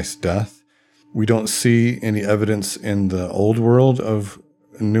of Christ's death. We don't see any evidence in the old world of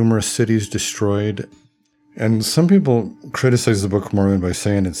numerous cities destroyed. And some people criticize the Book of Mormon by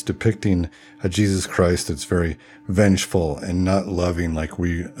saying it's depicting a Jesus Christ that's very vengeful and not loving like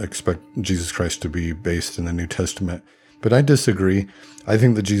we expect Jesus Christ to be based in the New Testament. But I disagree. I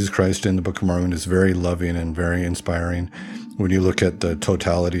think that Jesus Christ in the Book of Mormon is very loving and very inspiring when you look at the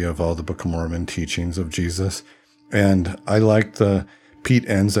totality of all the Book of Mormon teachings of Jesus. And I like the Pete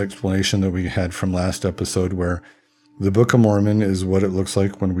Enns explanation that we had from last episode, where the Book of Mormon is what it looks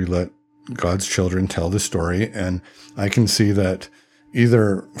like when we let God's children tell the story. And I can see that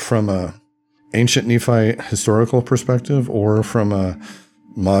either from a ancient Nephi historical perspective or from a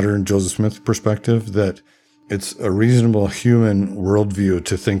modern Joseph Smith perspective, that it's a reasonable human worldview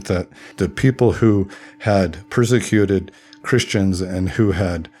to think that the people who had persecuted Christians and who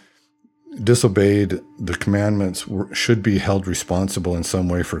had disobeyed the commandments should be held responsible in some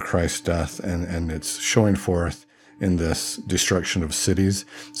way for Christ's death, and it's showing forth in this destruction of cities.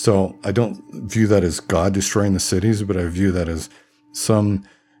 So I don't view that as God destroying the cities, but I view that as some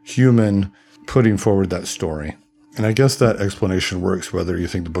human putting forward that story. And I guess that explanation works whether you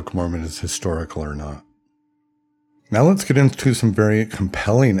think the Book of Mormon is historical or not. Now let's get into some very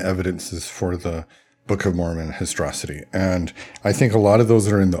compelling evidences for the Book of Mormon historicity. And I think a lot of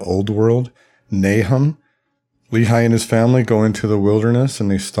those are in the Old World. Nahum, Lehi and his family go into the wilderness and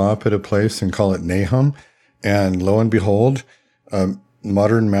they stop at a place and call it Nahum. And lo and behold,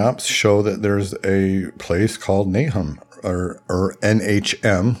 modern maps show that there's a place called Nahum, or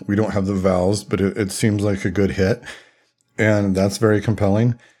NHM. We don't have the vowels, but it seems like a good hit. And that's very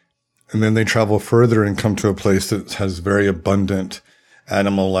compelling. And then they travel further and come to a place that has very abundant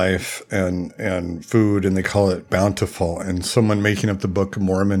animal life and food, and they call it Bountiful. And someone making up the Book of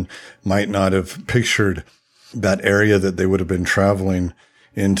Mormon might not have pictured that area that they would have been traveling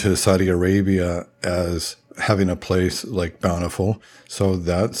into Saudi Arabia as having a place like Bountiful. So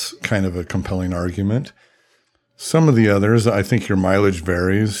that's kind of a compelling argument. Some of the others, I think your mileage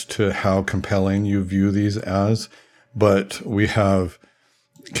varies to how compelling you view these as, but we have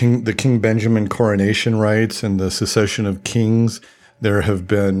the King Benjamin coronation rites and the succession of kings. There have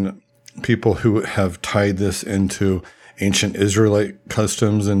been people who have tied this into ancient Israelite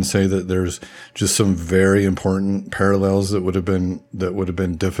customs and say that there's just some very important parallels that would have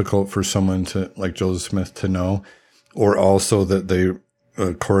been difficult for someone to, like Joseph Smith, to know, or also that they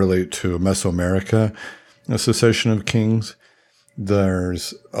correlate to Mesoamerica, a succession of kings.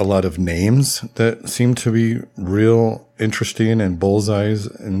 There's a lot of names that seem to be real interesting and bullseyes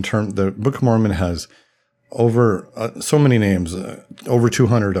in terms. The Book of Mormon has over so many names, over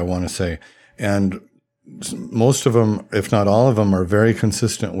 200, I want to say. And most of them, if not all of them, are very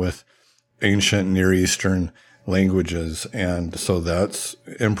consistent with ancient Near Eastern languages. And so that's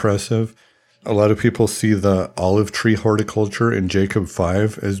impressive. A lot of people see the olive tree horticulture in Jacob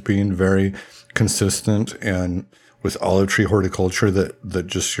 5 as being very consistent and with olive tree horticulture that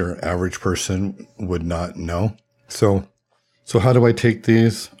just your average person would not know. So how do I take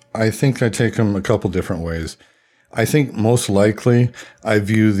these? I think I take them a couple different ways. I think most likely I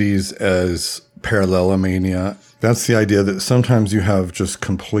view these as parallelomania. That's the idea that sometimes you have just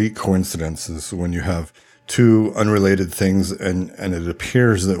complete coincidences when you have two unrelated things and it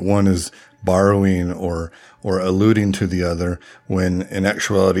appears that one is borrowing or alluding to the other, when in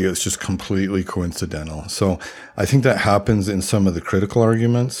actuality it's just completely coincidental. So I think that happens in some of the critical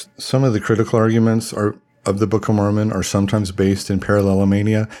arguments. Some of the critical arguments of the Book of Mormon are sometimes based in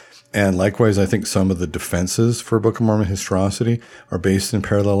parallelomania. And likewise, I think some of the defenses for Book of Mormon historicity are based in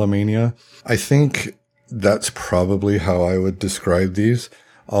parallelomania. I think that's probably how I would describe these.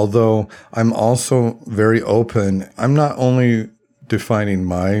 Although I'm also very open. I'm not only defining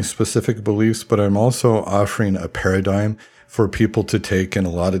my specific beliefs, but I'm also offering a paradigm for people to take in a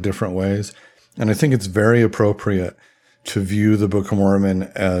lot of different ways. And I think it's very appropriate to view the Book of Mormon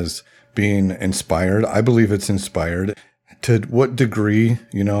as being inspired. I believe it's inspired. To what degree,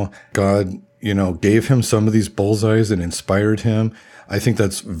 God, gave him some of these bullseyes and inspired him, I think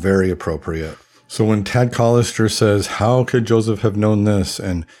that's very appropriate. So when Tad Collister says, how could Joseph have known this?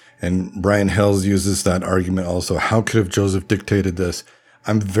 And Brian Hales uses that argument also. How could have Joseph dictated this?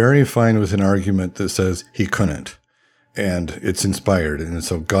 I'm very fine with an argument that says he couldn't, and it's inspired. And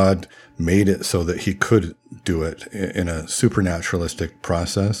so God made it so that he could do it in a supernaturalistic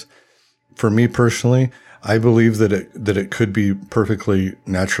process. For me personally, I believe that it could be perfectly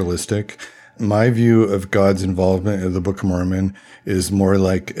naturalistic. My view of God's involvement in the Book of Mormon is more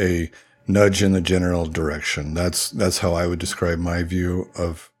like a nudge in the general direction. That's how I would describe my view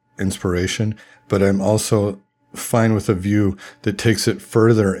of inspiration. But I'm also fine with a view that takes it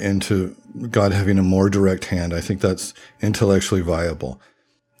further into God having a more direct hand. I think that's intellectually viable.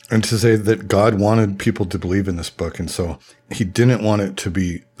 And to say that God wanted people to believe in this book, and so he didn't want it to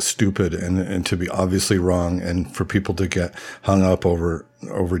be stupid and to be obviously wrong, and for people to get hung up over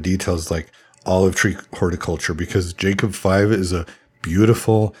details like olive tree horticulture, because Jacob 5 is a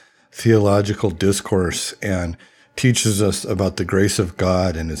beautiful theological discourse and teaches us about the grace of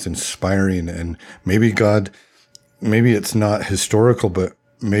God and is inspiring. And maybe it's not historical, but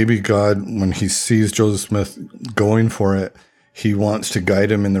maybe God, when he sees Joseph Smith going for it, he wants to guide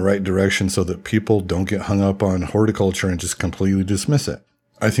him in the right direction so that people don't get hung up on horticulture and just completely dismiss it.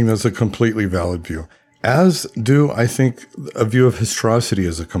 I think that's a completely valid view. As do, I think, a view of historicity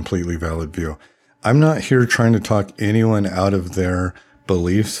is a completely valid view. I'm not here trying to talk anyone out of their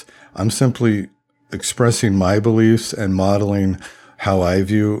beliefs. I'm simply expressing my beliefs and modeling how I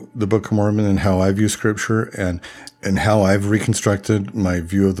view the Book of Mormon and how I view Scripture and how I've reconstructed my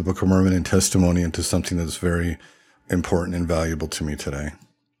view of the Book of Mormon and testimony into something that's very important and valuable to me today.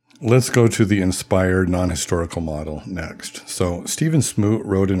 Let's go to the inspired non-historical model next. So Stephen Smoot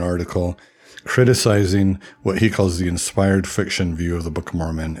wrote an article criticizing what he calls the inspired fiction view of the Book of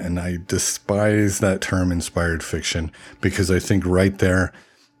Mormon. And I despise that term, inspired fiction, because I think right there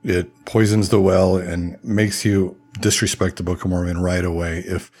it poisons the well and makes you disrespect the Book of Mormon right away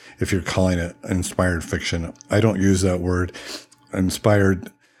if you're calling it inspired fiction. I don't use that word.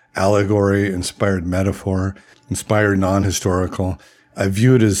 Inspired allegory, inspired metaphor, inspired non-historical. I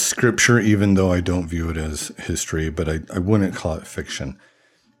view it as scripture, even though I don't view it as history, but I wouldn't call it fiction.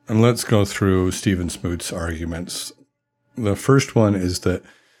 And let's go through Stephen Smoot's arguments. The first one is that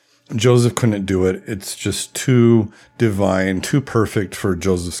Joseph couldn't do it. It's just too divine, too perfect for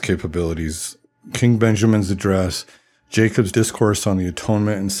Joseph's capabilities. King Benjamin's address, Jacob's discourse on the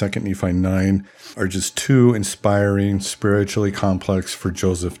atonement in 2 Nephi 9 are just too inspiring, spiritually complex for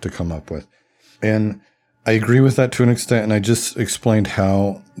Joseph to come up with. And I agree with that to an extent, and I just explained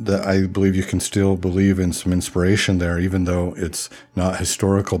how that I believe you can still believe in some inspiration there, even though it's not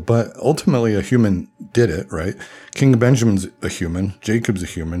historical. But ultimately, a human did it, right? King Benjamin's a human, Jacob's a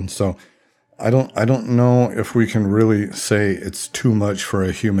human. So I don't know if we can really say it's too much for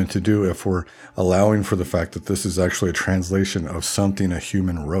a human to do if we're allowing for the fact that this is actually a translation of something a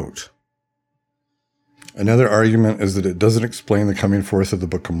human wrote. Another argument is that it doesn't explain the coming forth of the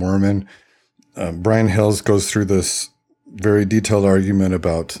Book of Mormon. Brian Hills goes through this very detailed argument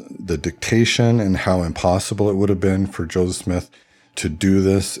about the dictation and how impossible it would have been for Joseph Smith to do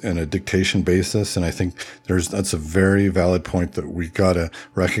this in a dictation basis. And I think that's a very valid point that we got to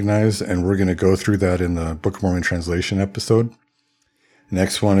recognize. And we're going to go through that in the Book of Mormon translation episode.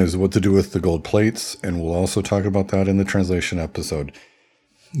 Next one is what to do with the gold plates. And we'll also talk about that in the translation episode.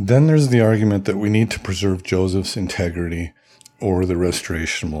 Then there's the argument that we need to preserve Joseph's integrity or the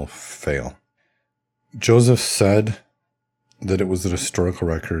restoration will fail. Joseph said that it was a historical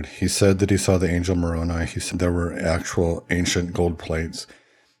record. He said that he saw the angel Moroni. He said there were actual ancient gold plates.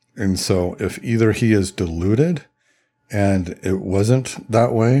 And so if either he is deluded and it wasn't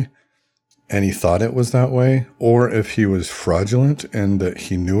that way and he thought it was that way, or if he was fraudulent and that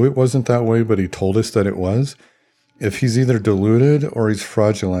he knew it wasn't that way, but he told us that it was, if he's either deluded or he's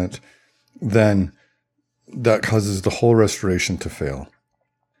fraudulent, then that causes the whole restoration to fail.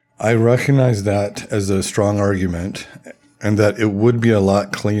 I recognize that as a strong argument and that it would be a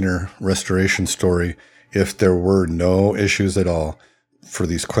lot cleaner restoration story if there were no issues at all for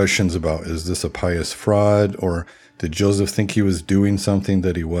these questions about, is this a pious fraud, or did Joseph think he was doing something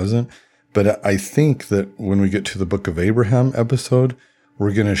that he wasn't? But I think that when we get to the Book of Abraham episode,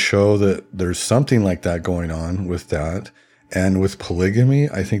 we're going to show that there's something like that going on with that. And with polygamy,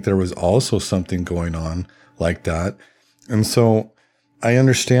 I think there was also something going on like that. And so I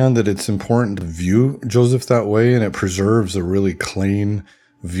understand that it's important to view Joseph that way, and it preserves a really clean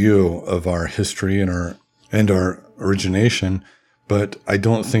view of our history and our origination. But I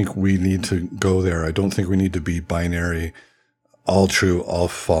don't think we need to go there. I don't think we need to be binary, all true, all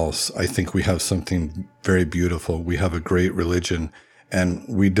false. I think we have something very beautiful. We have a great religion, and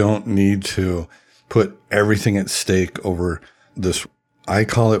we don't need to put everything at stake over this, I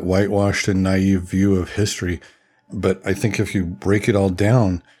call it whitewashed and naive view of history. But I think if you break it all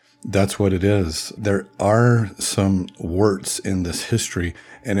down, that's what it is. There are some warts in this history.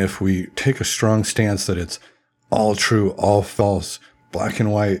 And if we take a strong stance that it's all true, all false, black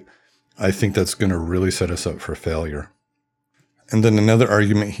and white, I think that's going to really set us up for failure. And then another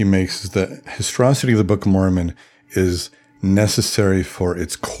argument he makes is that historicity of the Book of Mormon is necessary for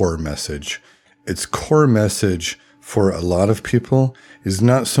its core message. Its core message for a lot of people is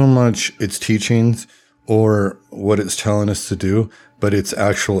not so much its teachings or what it's telling us to do, but its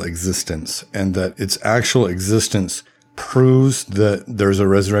actual existence. And that its actual existence proves that there's a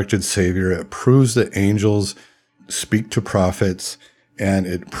resurrected Savior. It proves that angels speak to prophets, and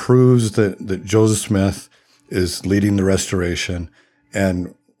it proves that Joseph Smith is leading the restoration.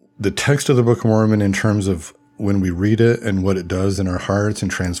 And the text of the Book of Mormon, in terms of when we read it and what it does in our hearts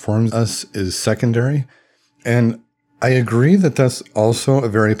and transforms us, is secondary. And I agree that that's also a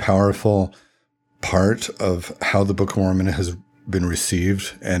very powerful part of how the Book of Mormon has been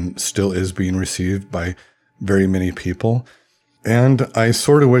received and still is being received by very many people. And I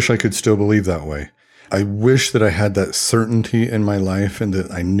sort of wish I could still believe that way. I wish that I had that certainty in my life and that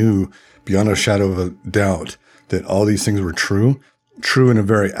I knew beyond a shadow of a doubt that all these things were true in a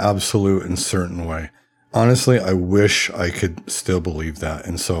very absolute and certain way. Honestly, I wish I could still believe that.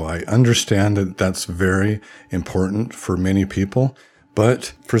 And so I understand that that's very important for many people.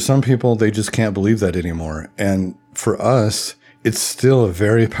 But for some people, they just can't believe that anymore. And for us, it's still a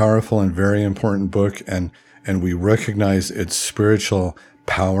very powerful and very important book. And we recognize its spiritual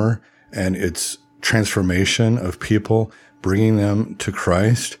power and its transformation of people, bringing them to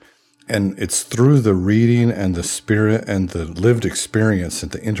Christ. And it's through the reading and the spirit and the lived experience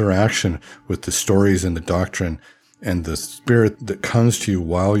and the interaction with the stories and the doctrine and the spirit that comes to you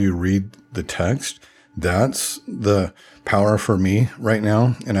while you read the text. That's the power for me right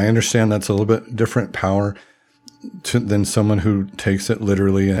now. And I understand that's a little bit different power than someone who takes it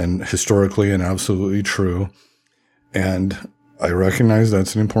literally and historically and absolutely true. And I recognize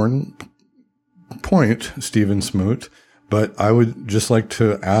that's an important point, Stephen Smoot. But I would just like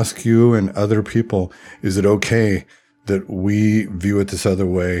to ask you and other people, is it okay that we view it this other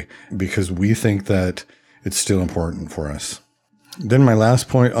way because we think that it's still important for us? Then my last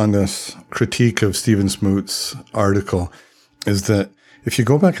point on this critique of Stephen Smoot's article is that if you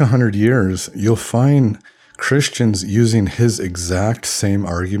go back 100 years, you'll find Christians using his exact same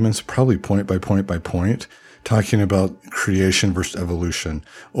arguments, probably point by point by point, talking about creation versus evolution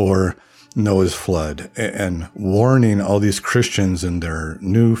or Noah's flood, and warning all these Christians and their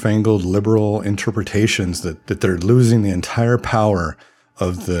newfangled liberal interpretations that they're losing the entire power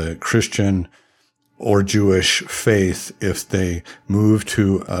of the Christian or Jewish faith if they move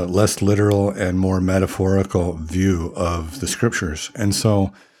to a less literal and more metaphorical view of the scriptures. And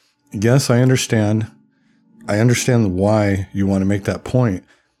so, yes, I understand why you want to make that point,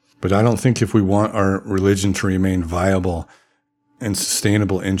 but I don't think if we want our religion to remain viable and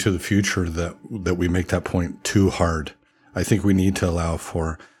sustainable into the future that we make that point too hard. I think we need to allow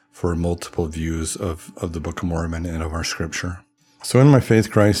for multiple views of the Book of Mormon and of our scripture. So in my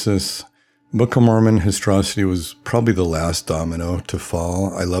faith crisis, Book of Mormon historicity was probably the last domino to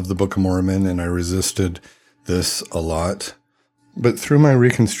fall. I love the Book of Mormon and I resisted this a lot. But through my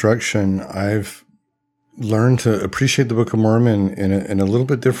reconstruction, I've learned to appreciate the Book of Mormon in a little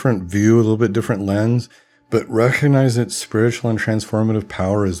bit different view, a little bit different lens, but recognize its spiritual and transformative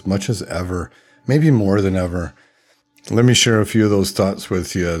power as much as ever, maybe more than ever. Let me share a few of those thoughts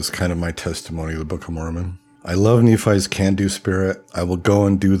with you as kind of my testimony of the Book of Mormon. I love Nephi's can-do spirit. I will go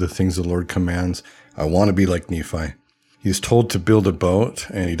and do the things the Lord commands. I want to be like Nephi. He's told to build a boat,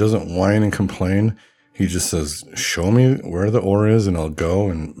 and he doesn't whine and complain. He just says, show me where the ore is, and I'll go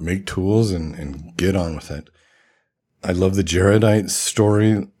and make tools and get on with it. I love the Jaredite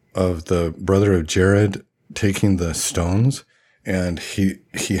story of the brother of Jared taking the stones, and he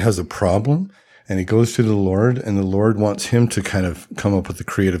has a problem, and he goes to the Lord, and the Lord wants him to kind of come up with a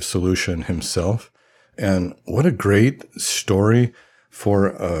creative solution himself. And what a great story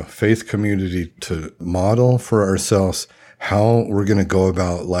for a faith community to model for ourselves how we're going to go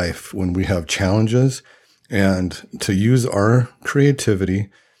about life when we have challenges, and to use our creativity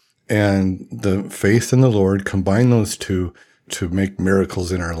and the faith in the Lord, combine those two to make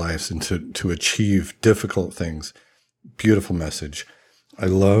miracles in our lives and to achieve difficult things. Beautiful message. I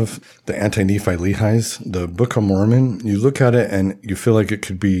love the anti-Nephi Lehis, the Book of Mormon. You look at it and you feel like it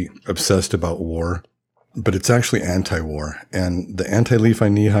could be obsessed about war, but it's actually anti-war. And the anti-Nephi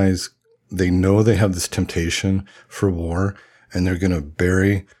Lehis, they know they have this temptation for war, and they're going to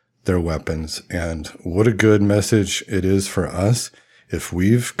bury their weapons. And what a good message it is for us. If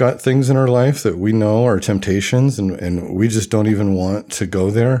we've got things in our life that we know are temptations and we just don't even want to go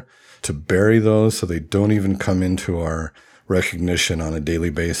there, to bury those so they don't even come into our recognition on a daily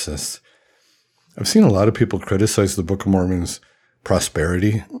basis. I've seen a lot of people criticize the Book of Mormon's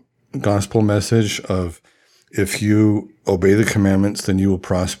prosperity gospel message of if you obey the commandments, then you will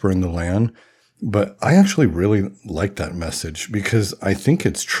prosper in the land. But I actually really like that message because I think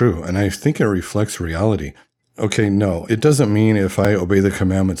it's true and I think it reflects reality. Okay, no, it doesn't mean if I obey the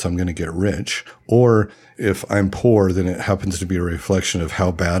commandments, I'm going to get rich. Or if I'm poor, then it happens to be a reflection of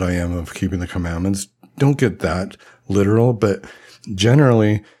how bad I am of keeping the commandments. Don't get that literal. But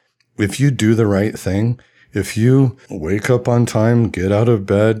generally, if you do the right thing, if you wake up on time, get out of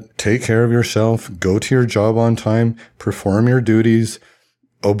bed, take care of yourself, go to your job on time, perform your duties,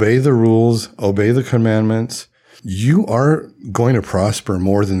 obey the rules, obey the commandments, you are going to prosper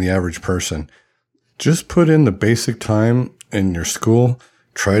more than the average person. Just put in the basic time in your school,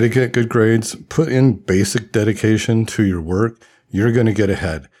 try to get good grades, put in basic dedication to your work, you're going to get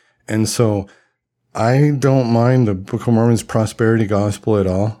ahead. And so I don't mind the Book of Mormon's prosperity gospel at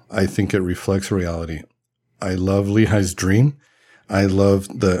all. I think it reflects reality. I love Lehi's dream. I love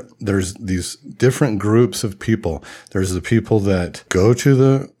that there's these different groups of people. There's the people that go to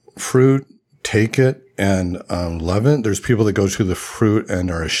the fruit, take it, and love it. There's people that go to the fruit and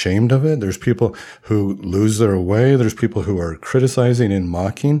are ashamed of it. There's people who lose their way. There's people who are criticizing and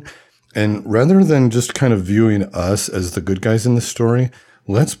mocking. And rather than just kind of viewing us as the good guys in the story,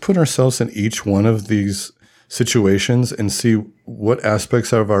 let's put ourselves in each one of these situations and see what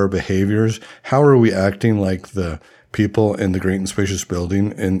aspects of our behaviors, how are we acting like the people in the great and spacious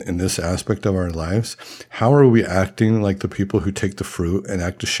building in this aspect of our lives? How are we acting like the people who take the fruit and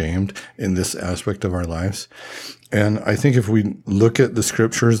act ashamed in this aspect of our lives? And I think if we look at the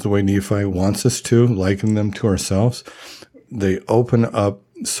scriptures the way Nephi wants us to, liken them to ourselves, they open up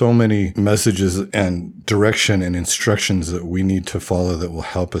so many messages and direction and instructions that we need to follow that will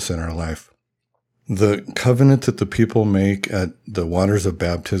help us in our life. The covenant that the people make at the waters of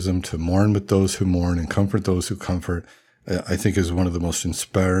baptism to mourn with those who mourn and comfort those who comfort, I think is one of the most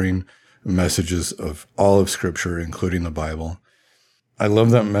inspiring messages of all of Scripture, including the Bible. I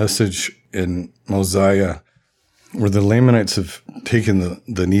love that message in Mosiah, where the Lamanites have taken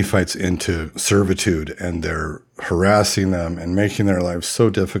the Nephites into servitude and they're harassing them and making their lives so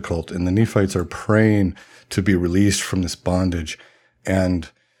difficult. And the Nephites are praying to be released from this bondage. And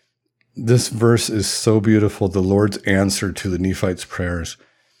this verse is so beautiful, the Lord's answer to the Nephites' prayers.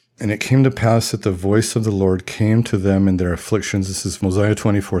 And it came to pass that the voice of the Lord came to them in their afflictions. This is Mosiah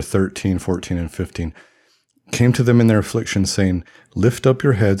 24:13, 14, and 15. Came to them in their affliction, saying, Lift up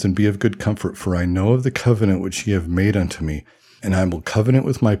your heads and be of good comfort, for I know of the covenant which ye have made unto me, and I will covenant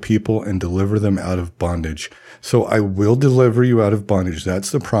with my people and deliver them out of bondage. So I will deliver you out of bondage.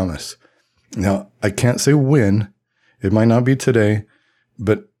 That's the promise. Now, I can't say when. It might not be today,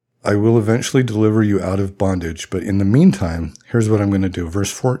 but I will eventually deliver you out of bondage. But in the meantime, here's what I'm going to do.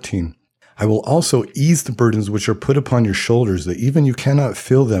 Verse 14. I will also ease the burdens which are put upon your shoulders, that even you cannot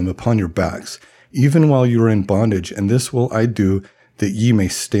feel them upon your backs, even while you are in bondage. And this will I do, that ye may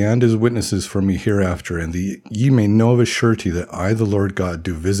stand as witnesses for me hereafter, and that ye may know of a surety that I, the Lord God,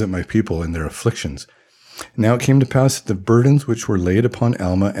 do visit my people in their afflictions. Now it came to pass that the burdens which were laid upon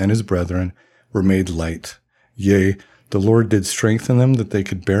Alma and his brethren were made light. Yea, the Lord did strengthen them, that they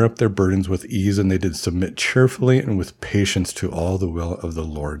could bear up their burdens with ease, and they did submit cheerfully and with patience to all the will of the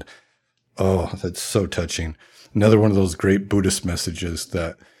Lord. Oh, that's so touching. Another one of those great Buddhist messages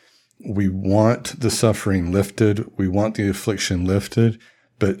that we want the suffering lifted, we want the affliction lifted,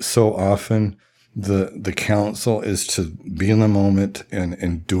 but so often the counsel is to be in the moment and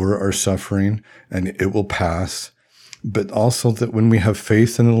endure our suffering, and it will pass. But also that when we have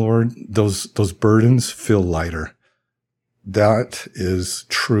faith in the Lord, those burdens feel lighter. That is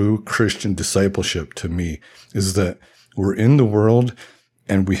true Christian discipleship to me, is that we're in the world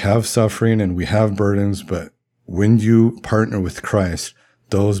and we have suffering and we have burdens, but when you partner with Christ,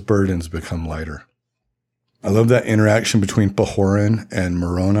 those burdens become lighter. I love that interaction between Pahoran and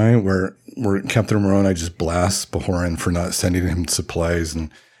Moroni, where Captain Moroni just blasts Pahoran for not sending him supplies,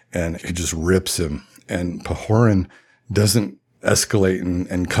 and he just rips him. And Pahoran doesn't escalate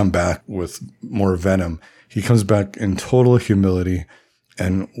and come back with more venom. He comes back in total humility.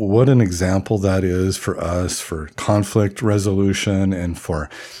 And what an example that is for us, for conflict resolution and for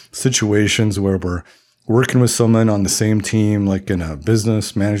situations where we're working with someone on the same team, like in a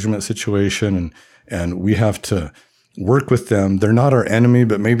business management situation, and we have to work with them. They're not our enemy,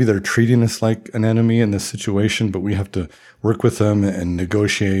 but maybe they're treating us like an enemy in this situation, but we have to work with them and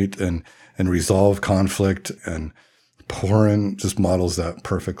negotiate and resolve conflict. And Pahoran just models that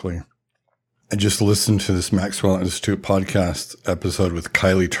perfectly. I just listened to this Maxwell Institute podcast episode with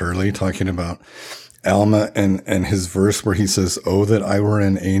Kylie Turley talking about Alma and his verse where he says, "Oh, that I were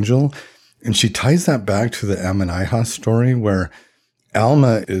an angel." And she ties that back to the Ammonihah story, where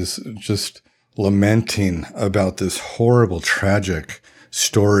Alma is just lamenting about this horrible, tragic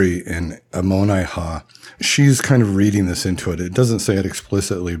story in Ammonihah. She's kind of reading this into it. It doesn't say it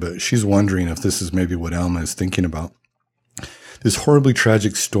explicitly, but she's wondering if this is maybe what Alma is thinking about. This horribly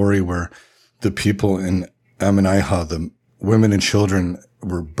tragic story where the people in Ammonihah, the women and children,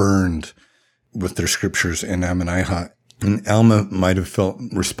 were burned with their scriptures in Ammonihah. And Alma might have felt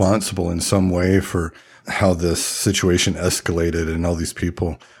responsible in some way for how this situation escalated and all these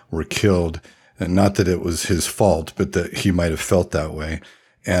people were killed. And not that it was his fault, but that he might have felt that way.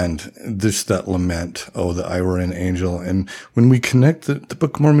 And just that lament, oh, that I were an angel. And when we connect, the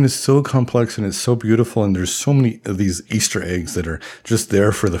Book of Mormon is so complex and it's so beautiful. And there's so many of these Easter eggs that are just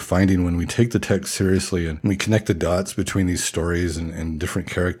there for the finding when we take the text seriously and we connect the dots between these stories and different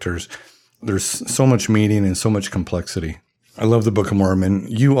characters. There's so much meaning and so much complexity. I love the Book of Mormon.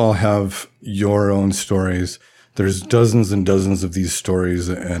 You all have your own stories. There's dozens and dozens of these stories,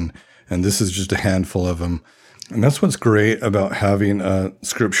 and this is just a handful of them. And that's what's great about having a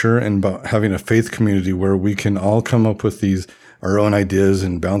scripture and about having a faith community where we can all come up with our own ideas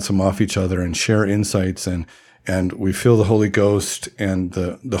and bounce them off each other and share insights. And we feel the Holy Ghost, and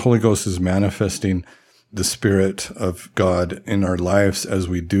the Holy Ghost is manifesting the Spirit of God in our lives as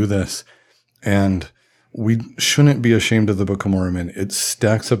we do this. And we shouldn't be ashamed of the Book of Mormon. It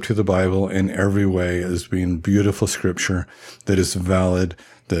stacks up to the Bible in every way as being beautiful scripture that is valid,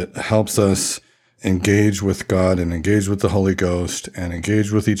 that helps us engage with God and engage with the Holy Ghost and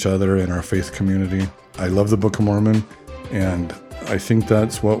engage with each other in our faith community. I love the Book of Mormon, and I think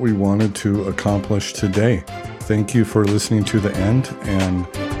that's what we wanted to accomplish today. Thank you for listening to the end, and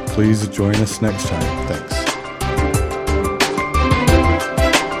please join us next time. Thanks.